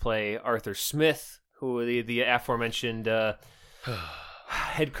Falcons, play Arthur Smith, who the aforementioned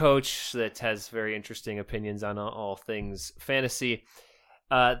head coach that has very interesting opinions on all things fantasy.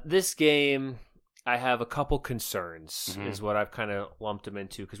 This game, I have a couple concerns, is what I've kind of lumped them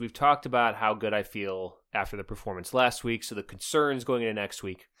into, because we've talked about how good I feel after the performance last week, so the concerns going into next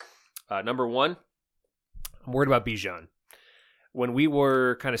week. Number one, I'm worried about Bijan. When we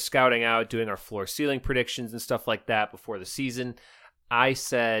were kind of scouting out, doing our floor ceiling predictions and stuff like that before the season, I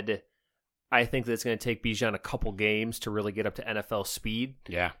said I think that it's going to take Bijan a couple games to really get up to NFL speed.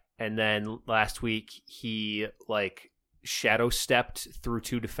 Yeah. And then last week, he shadow stepped through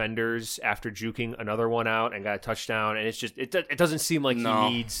 2 defenders after juking another one out and got a touchdown. And it's just, it doesn't seem like he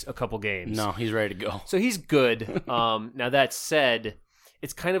needs a couple games. No, he's ready to go. So he's good. Now that said,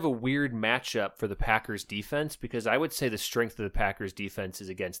 it's kind of a weird matchup for the Packers defense, because I would say the strength of the Packers defense is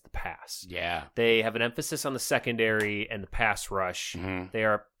against the pass. Yeah. They have an emphasis on the secondary and the pass rush. They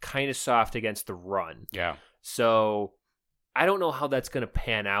are kind of soft against the run. Yeah. So I don't know how that's going to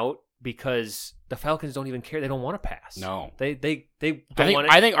pan out, because the Falcons don't even care. They don't want to pass. No. They don't want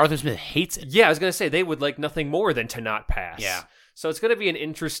it. I think Arthur Smith hates it. Yeah, I was going to say they would like nothing more than to not pass. Yeah. So it's going to be an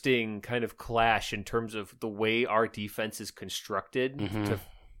interesting kind of clash in terms of the way our defense is constructed to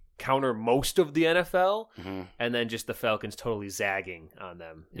counter most of the NFL, and then just the Falcons totally zagging on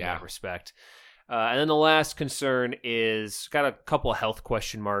them in that respect. And then the last concern is got a couple of health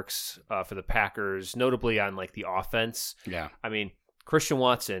question marks for the Packers, notably on like the offense. Yeah. I mean, Christian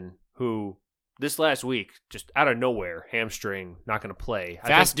Watson, who this last week, just out of nowhere, hamstring, not going to play.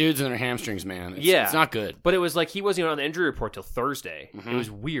 Fast dudes and their hamstrings, man. It's not good. But it was like he wasn't even on the injury report till Thursday. It was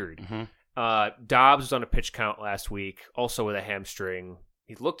weird. Dobbs was on a pitch count last week, also with a hamstring.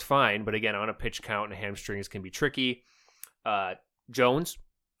 He looked fine, but again, on a pitch count, and hamstrings can be tricky. Jones,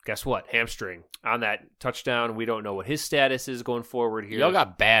 guess what? Hamstring. On that touchdown, we don't know what his status is going forward here. Y'all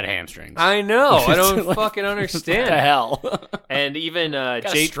got bad hamstrings. I know. I don't fucking understand. What the hell? And even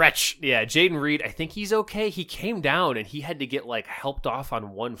stretch. Yeah, Jaden Reed, I think he's okay. He came down and he had to get helped off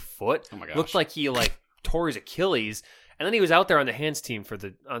on one foot. Oh my gosh. Looked like he tore his Achilles. And then he was out there on the hands team for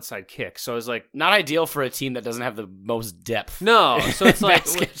the onside kick. So I was like, not ideal for a team that doesn't have the most depth. No. So it's like,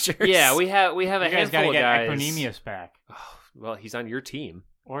 yeah, we have a handful of guys. Equinemius back. Oh, well, he's on your team.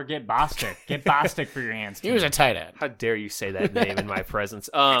 Or get Bostic. Get Bostic for your hands. He was a tight end. How dare you say that name in my presence?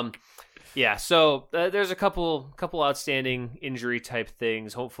 Yeah. So there's a couple outstanding injury type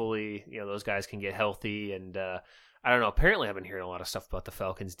things. Hopefully, those guys can get healthy. And I don't know. Apparently, I've been hearing a lot of stuff about the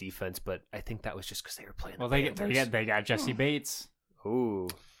Falcons defense, but I think that was just because they were playing. Well, they got Jesse Bates. Ooh.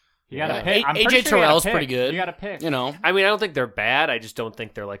 You got to pick. AJ Terrell's pretty good. You got to pick. I mean, I don't think they're bad. I just don't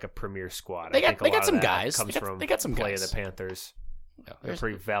think they're like a premier squad. They got some guys. They got some playing the Panthers. Yeah, they're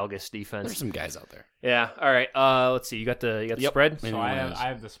pretty valgus defense. There's some guys out there. Yeah. All right. Let's see. You got the spread. So I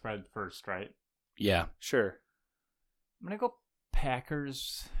have the spread first, right? Yeah. Sure. I'm gonna go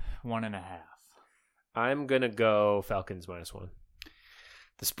Packers 1.5. I'm gonna go Falcons -1.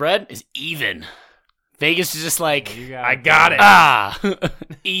 The spread is even. Vegas is just like, I got it.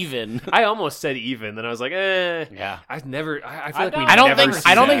 Even. I almost said even, then I was like, Yeah. I feel like I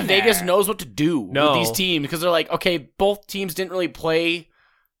don't think Vegas knows what to do with these teams, because they're like, okay, both teams didn't really play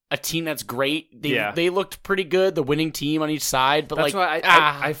a team that's great. They looked pretty good, the winning team on each side, but that's why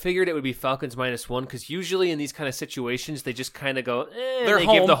I figured it would be Falcons -1, because usually in these kind of situations they just kind of go, they're they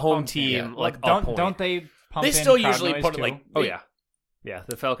home, give the home team a point. Don't they? Pump they in still crowd usually noise put too? it like, oh yeah. Yeah,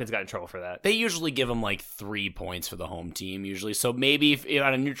 the Falcons got in trouble for that. They usually give them like 3 points for the home team usually. So maybe if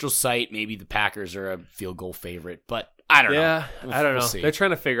on a neutral site, maybe the Packers are a field goal favorite. But I don't know. Yeah, I don't know. See. They're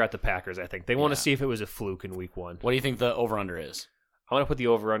trying to figure out the Packers, I think. They want to see if it was a fluke in week 1. What do you think the over-under is? I want to put the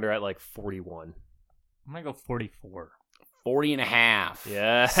over-under at like 41. I'm going to go 44. 40.5.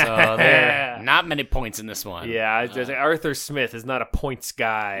 Yeah. So there not many points in this one. Yeah, Arthur Smith is not a points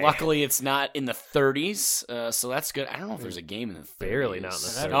guy. Luckily, it's not in the 30s, so that's good. I don't know if there's a game in the 30s. Barely not in the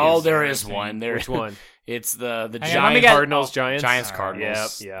 30s. Oh, there is one. Which one? It's the Hang on, let me Giants. get- Cardinals, Giants? Giants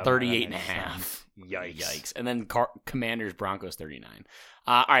Cardinals. Yep. 38.5. Yikes. And then Commanders Broncos 39.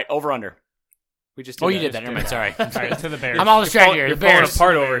 All right, over under. We just You did that. Never mind. Sorry. All right, to the Bears. I'm all distracted here. You're The falling Bears.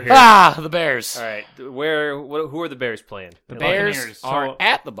 apart over here. The Bears. All right, who are the Bears playing? The Buccaneers. Bears are So-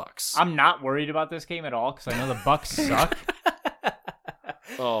 at the Bucks. I'm not worried about this game at all because I know the Bucks suck.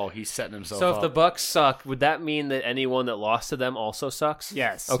 Oh, he's setting himself So up. if the Bucks suck, would that mean that anyone that lost to them also sucks?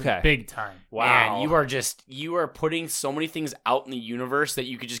 Yes. Okay. Big time. Wow. Man, you are putting so many things out in the universe that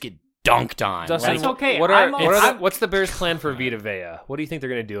you could just get dunked on. Dustin, That's okay. What's the Bears' plan for Vita Vea? What do you think they're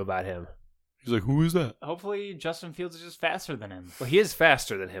going to do about him? He's like, who is that? Hopefully Justin Fields is just faster than him. Well, he is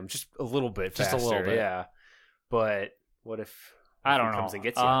faster than him, just a little bit Just faster. a little bit. Yeah. But what if I he don't know. comes and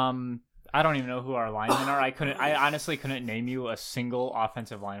gets you? I don't even know who our linemen are. I honestly couldn't name you a single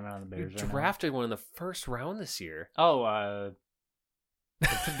offensive lineman on the You Bears. right now. drafted one in the first round this year. Oh,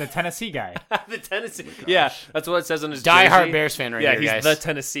 the Tennessee guy. The Tennessee. Yeah, that's what it says on his Die-hard jersey. Bears fan right Yeah, here, he's guys. the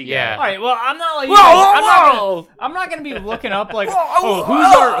Tennessee guy. Yeah. All right. Well, I'm not like Whoa! I'm not gonna be looking up like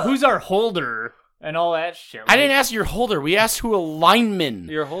who's our holder and all that shit. I didn't ask your holder. We asked who a lineman.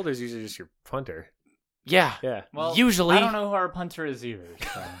 Your holder's usually just your punter. Yeah. Yeah. Well, usually. I don't know who our punter is either.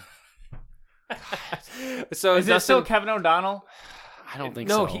 So. So Is it still Kevin O'Donnell? I don't think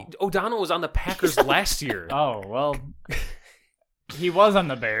no, so. O'Donnell was on the Packers last year. Oh well, he was on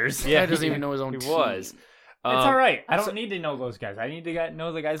the Bears. Yeah, he doesn't even know his own He team. was. It's all right. I don't need to know those guys. I need to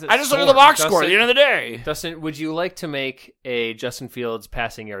know the guys that. I just look at score. the box score at Dustin- the end of the day. Dustin, would you like to make a Justin Fields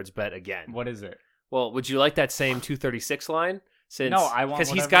passing yards bet again? What is it? Well, would you like that same 236 line? Since, No, I want because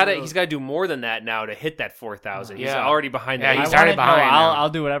he's whatever got to do more than that now to hit that 4,000. He's Yeah. already behind. Yeah, the he's eight. already behind now. I'll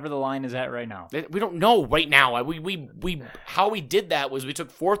do whatever the line is at right now. We don't know right now. We how we did that was we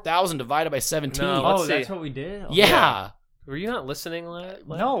took 4,000 divided by 17. No, Oh, let's see. that's what we did. Okay. Yeah. Were you not listening?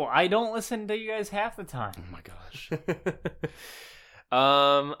 No, I don't listen to you guys half the time. Oh my gosh.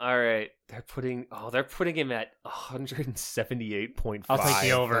 All right. They're putting him at 178.5. I'll take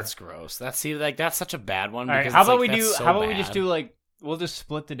the over. That's gross. That's such a bad one. All right, because how it's about like, we that's do? so How about we bad. just do like we'll just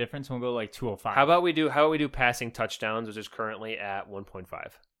split the difference and we'll go like 205. How about we do passing touchdowns, which is currently at 1.5.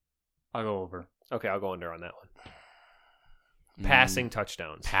 I'll go over. Okay, I'll go under on that one. Passing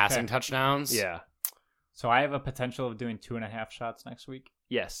touchdowns. passing Okay. touchdowns? Yeah. So I have a potential of doing 2.5 shots next week.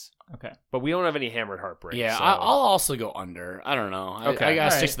 Yes. Okay. But we don't have any hammered heartbreak. Yeah, so I'll also go under. I don't know. Okay. I gotta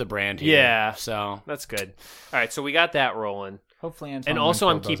All stick right. to the brand here. Yeah. So that's good. All right, so we got that rolling. Hopefully, Antoine And also,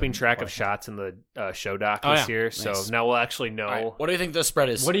 I'm Winfield keeping doesn't track of play. shots in the show doc Oh, this yeah. year, so Nice. now we'll actually know. all right, what do you think the spread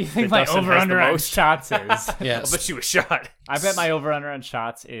is? What do you think that my Dustin has over under the on most? shots is? Yes. I'll bet you a shot. I bet my over under on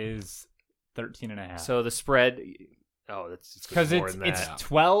shots is 13.5. So the spread. Oh, that's because more it's than that.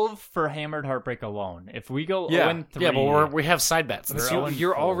 12 for hammered heartbreak alone. If we go Yeah. 0-3, Yeah, but we have side bets. We're That's- all-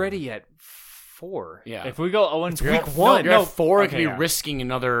 You're 0-4. already at 4. yeah. if we go 0-3, You're week at- one. You're at 4. It okay, could be yeah. risking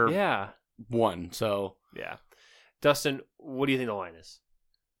another Yeah. one. So Yeah. Dustin, what do you think the line is?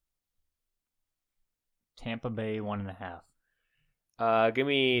 Tampa Bay 1.5. Give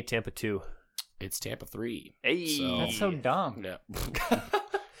me Tampa 2. it's Tampa 3. Hey. So- That's so dumb. Yeah.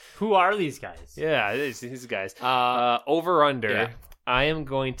 Who are these guys? Yeah, it is. These guys. Uh, Over under. yeah. I am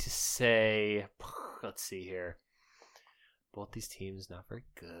going to say. Let's see here. Both these teams not very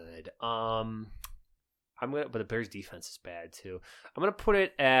good. But the Bears defense is bad too. I'm gonna put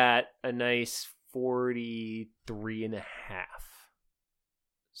it at a nice 43.5.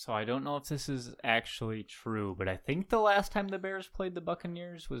 So I don't know if this is actually true, but I think the last time the Bears played the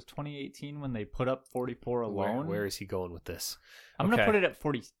Buccaneers was 2018 when they put up 44 alone. Where is he going with this? I'm going to put it at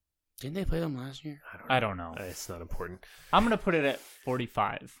 40. didn't they play them last year? I don't know. It's not important. I'm going to put it at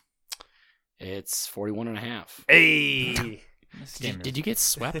 45. It's 41.5. Hey. Did you get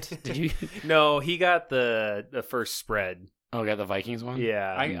swept? Did you? No, he got the first spread. Oh, got the Vikings one?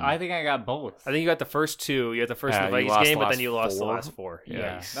 Yeah. I think I got both. I think you got the first two. You got the first Yeah, in the you Vikings lost game, the but last then you lost the 4. last 4.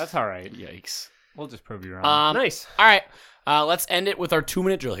 Yeah, Yikes. that's all right. Yikes. We'll just prove you wrong. Nice. All right. Let's end it with our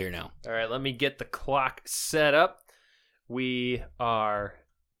 2-minute drill here now. All right, let me get the clock set up. We are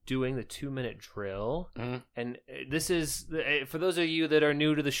doing the 2-minute drill. Mhm. And this is, for those of you that are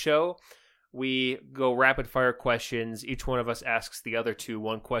new to the show, We go rapid fire questions. Each one of us asks the other two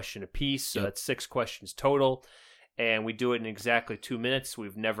one question apiece. So that's 6 questions total. And we do it in exactly 2 minutes.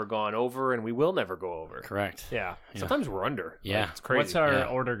 We've never gone over, and we will never go over. Correct. Yeah. Sometimes we're under. Yeah. It's crazy. What's our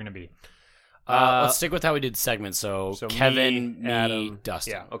order going to be? Let's stick with how we did segments. So Kevin, me, Adam,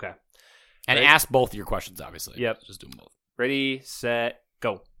 Dustin. Yeah, okay. And ask both your questions, obviously. Yep. Just do them both. Ready, set,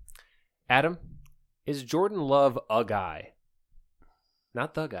 go. Adam, is Jordan Love a guy?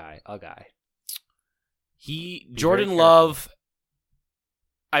 Not the guy, a guy. Jordan Love,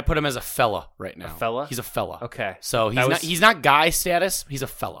 I put him as a fella right now. A fella? He's a fella. Okay. So he's not guy status. He's a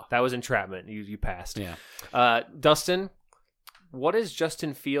fella. That was entrapment. You passed. Yeah. Dustin, what is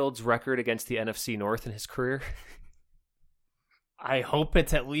Justin Fields' record against the NFC North in his career? I hope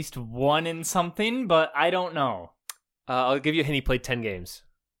it's at least 1 in something, but I don't know. I'll give you a hint. He played 10 games.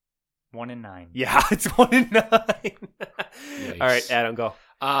 1-9. Yeah, it's 1-9. All right, Adam, go.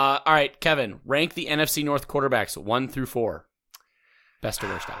 All right, Kevin, rank the NFC North quarterbacks 1 through 4. Best to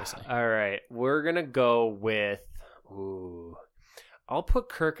worst, obviously. All right, we're going to go with... I'll put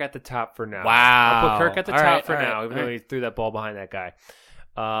Kirk at the top for now. Wow. I'll put Kirk at the top for now, even though right. he threw that ball behind that guy.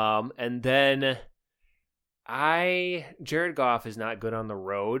 And then Jared Goff is not good on the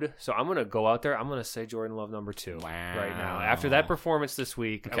road, so I'm going to go out there. I'm going to say Jordan Love number 2 right now. After that performance this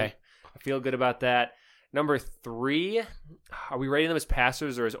week, okay. I feel good about that. Number 3, are we rating them as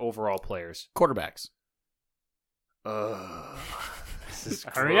passers or as overall players? Quarterbacks. This is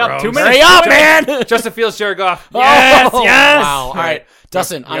Hurry up, 2 minutes. Hurry up, man! Justin Fields, Jared Goff. Yes, yes! Wow. All right.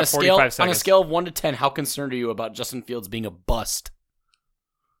 Dustin, on a 45 seconds. scale of 1 to 10, how concerned are you about Justin Fields being a bust?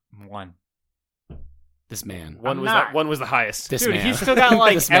 1. This man. One was the highest. This Dude, man. he's still got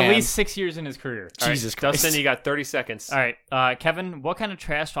like This at man. least 6 years in his career. Jesus Christ. Dustin, you got 30 seconds. All right, Kevin, what kind of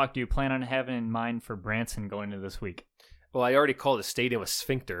trash talk do you plan on having in mind for Branson going into this week? Well, I already called the stadium a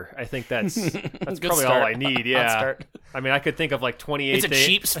sphincter. I think that's Good probably start. all I need. Yeah. Hot start. I mean, I could think of like 28. It's a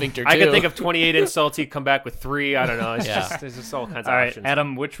cheap sphincter, too. I could think of 28 insults. He'd come back with 3. I don't know. It's Yeah. there's just all kinds All of right, options.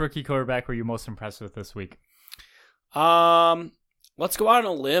 Adam, which rookie quarterback were you most impressed with this week? Let's go out on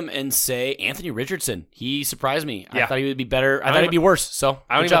a limb and say Anthony Richardson. He surprised me. Yeah. I thought he would be better. I thought he'd be worse. So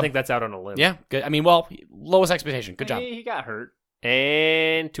I don't good even job. think that's out on a limb. Yeah, good. I mean, well, lowest expectation. Good job. He got hurt.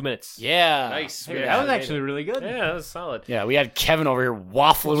 And 2 minutes. Yeah. Nice. Hey, Yeah, that was made actually really good. Yeah, that was solid. Yeah, we had Kevin over here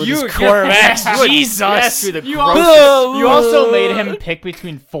waffling with You- his quarterbacks. Jesus. Yes, the You grossest- also made him pick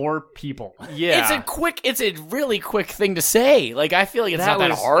between 4 people. Yeah. It's a really quick thing to say. Like, I feel like it's not that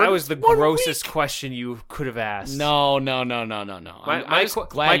hard. That was the 1 grossest week. question you could have asked. No. My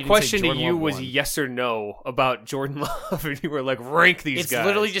glad question to Jordan you Love was won. yes or no about Jordan Love, and you were like, rank these It's guys.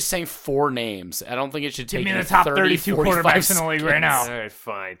 literally just saying 4 names. I don't think it should take Give me you the top 30, 32 45 quarterbacks in the league right now. All right,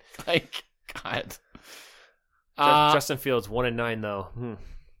 fine. Like, God. Justin Fields 1-9 though.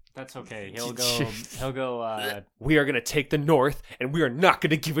 That's okay. He'll go We are going to take the North, and we are not going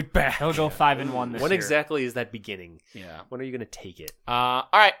to give it back. he'll go 5-1 this When year. exactly is that beginning? Yeah. When are you going to take it? All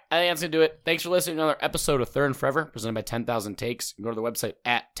right. I think that's going to do it. Thanks for listening to another episode of Third and Forever, presented by 10,000 Takes. You can go to the website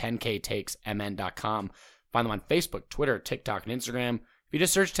at 10ktakesmn.com. Find them on Facebook, Twitter, TikTok, and Instagram. If you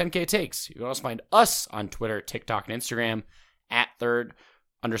just search 10K Takes, you can also find us on Twitter, TikTok, and Instagram at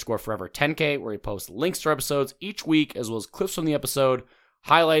Third_Forever 10K, where we post links to our episodes each week, as well as clips from the episode,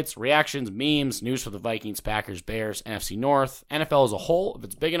 highlights, reactions, memes, news for the Vikings, Packers, Bears, NFC North, NFL as a whole, if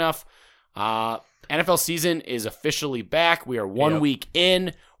it's big enough. NFL season is officially back. We are 1 week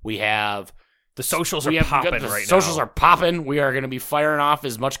in. We have... The socials are popping right now. Socials are popping. We are going to be firing off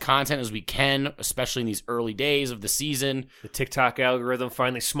as much content as we can, especially in these early days of the season. The TikTok algorithm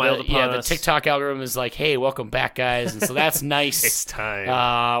finally smiled upon us. The TikTok algorithm is like, hey, welcome back, guys. And so that's nice. It's time.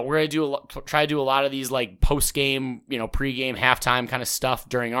 We're going to try to do a lot of these like post-game, pre-game, halftime kind of stuff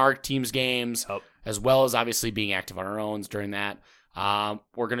during our team's games, as well as obviously being active on our own during that.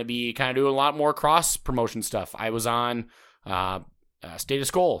 We're going to be kind of doing a lot more cross-promotion stuff. I was on... State of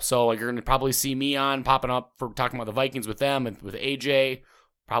Skull. So like you're going to probably see me popping up for talking about the Vikings with them and with AJ.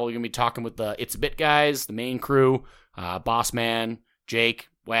 Probably going to be talking with the It's a Bit guys, the main crew, Boss Man, Jake,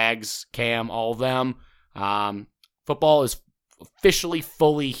 Wags, Cam, all of them. Football is officially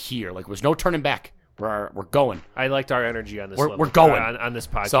fully here. Like there's no turning back. We're going. I liked our energy on this We're level, going. on this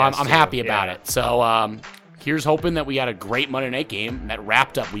podcast. So I'm happy about Yeah. it. So here's hoping that we got a great Monday night game that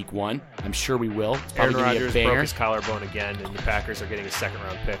wrapped up week 1. I'm sure we will. It's Aaron probably going to be a Rodgers banger. broke his collarbone again, and the Packers are getting a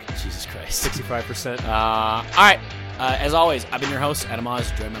second-round pick. Jesus Christ. 65%. All right. As always, I've been your host, Adam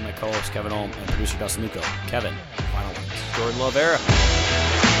Oz, joined by my co-host, Kevin Olm, and producer, Dustin Luco. Kevin, final words. Jordan Love era.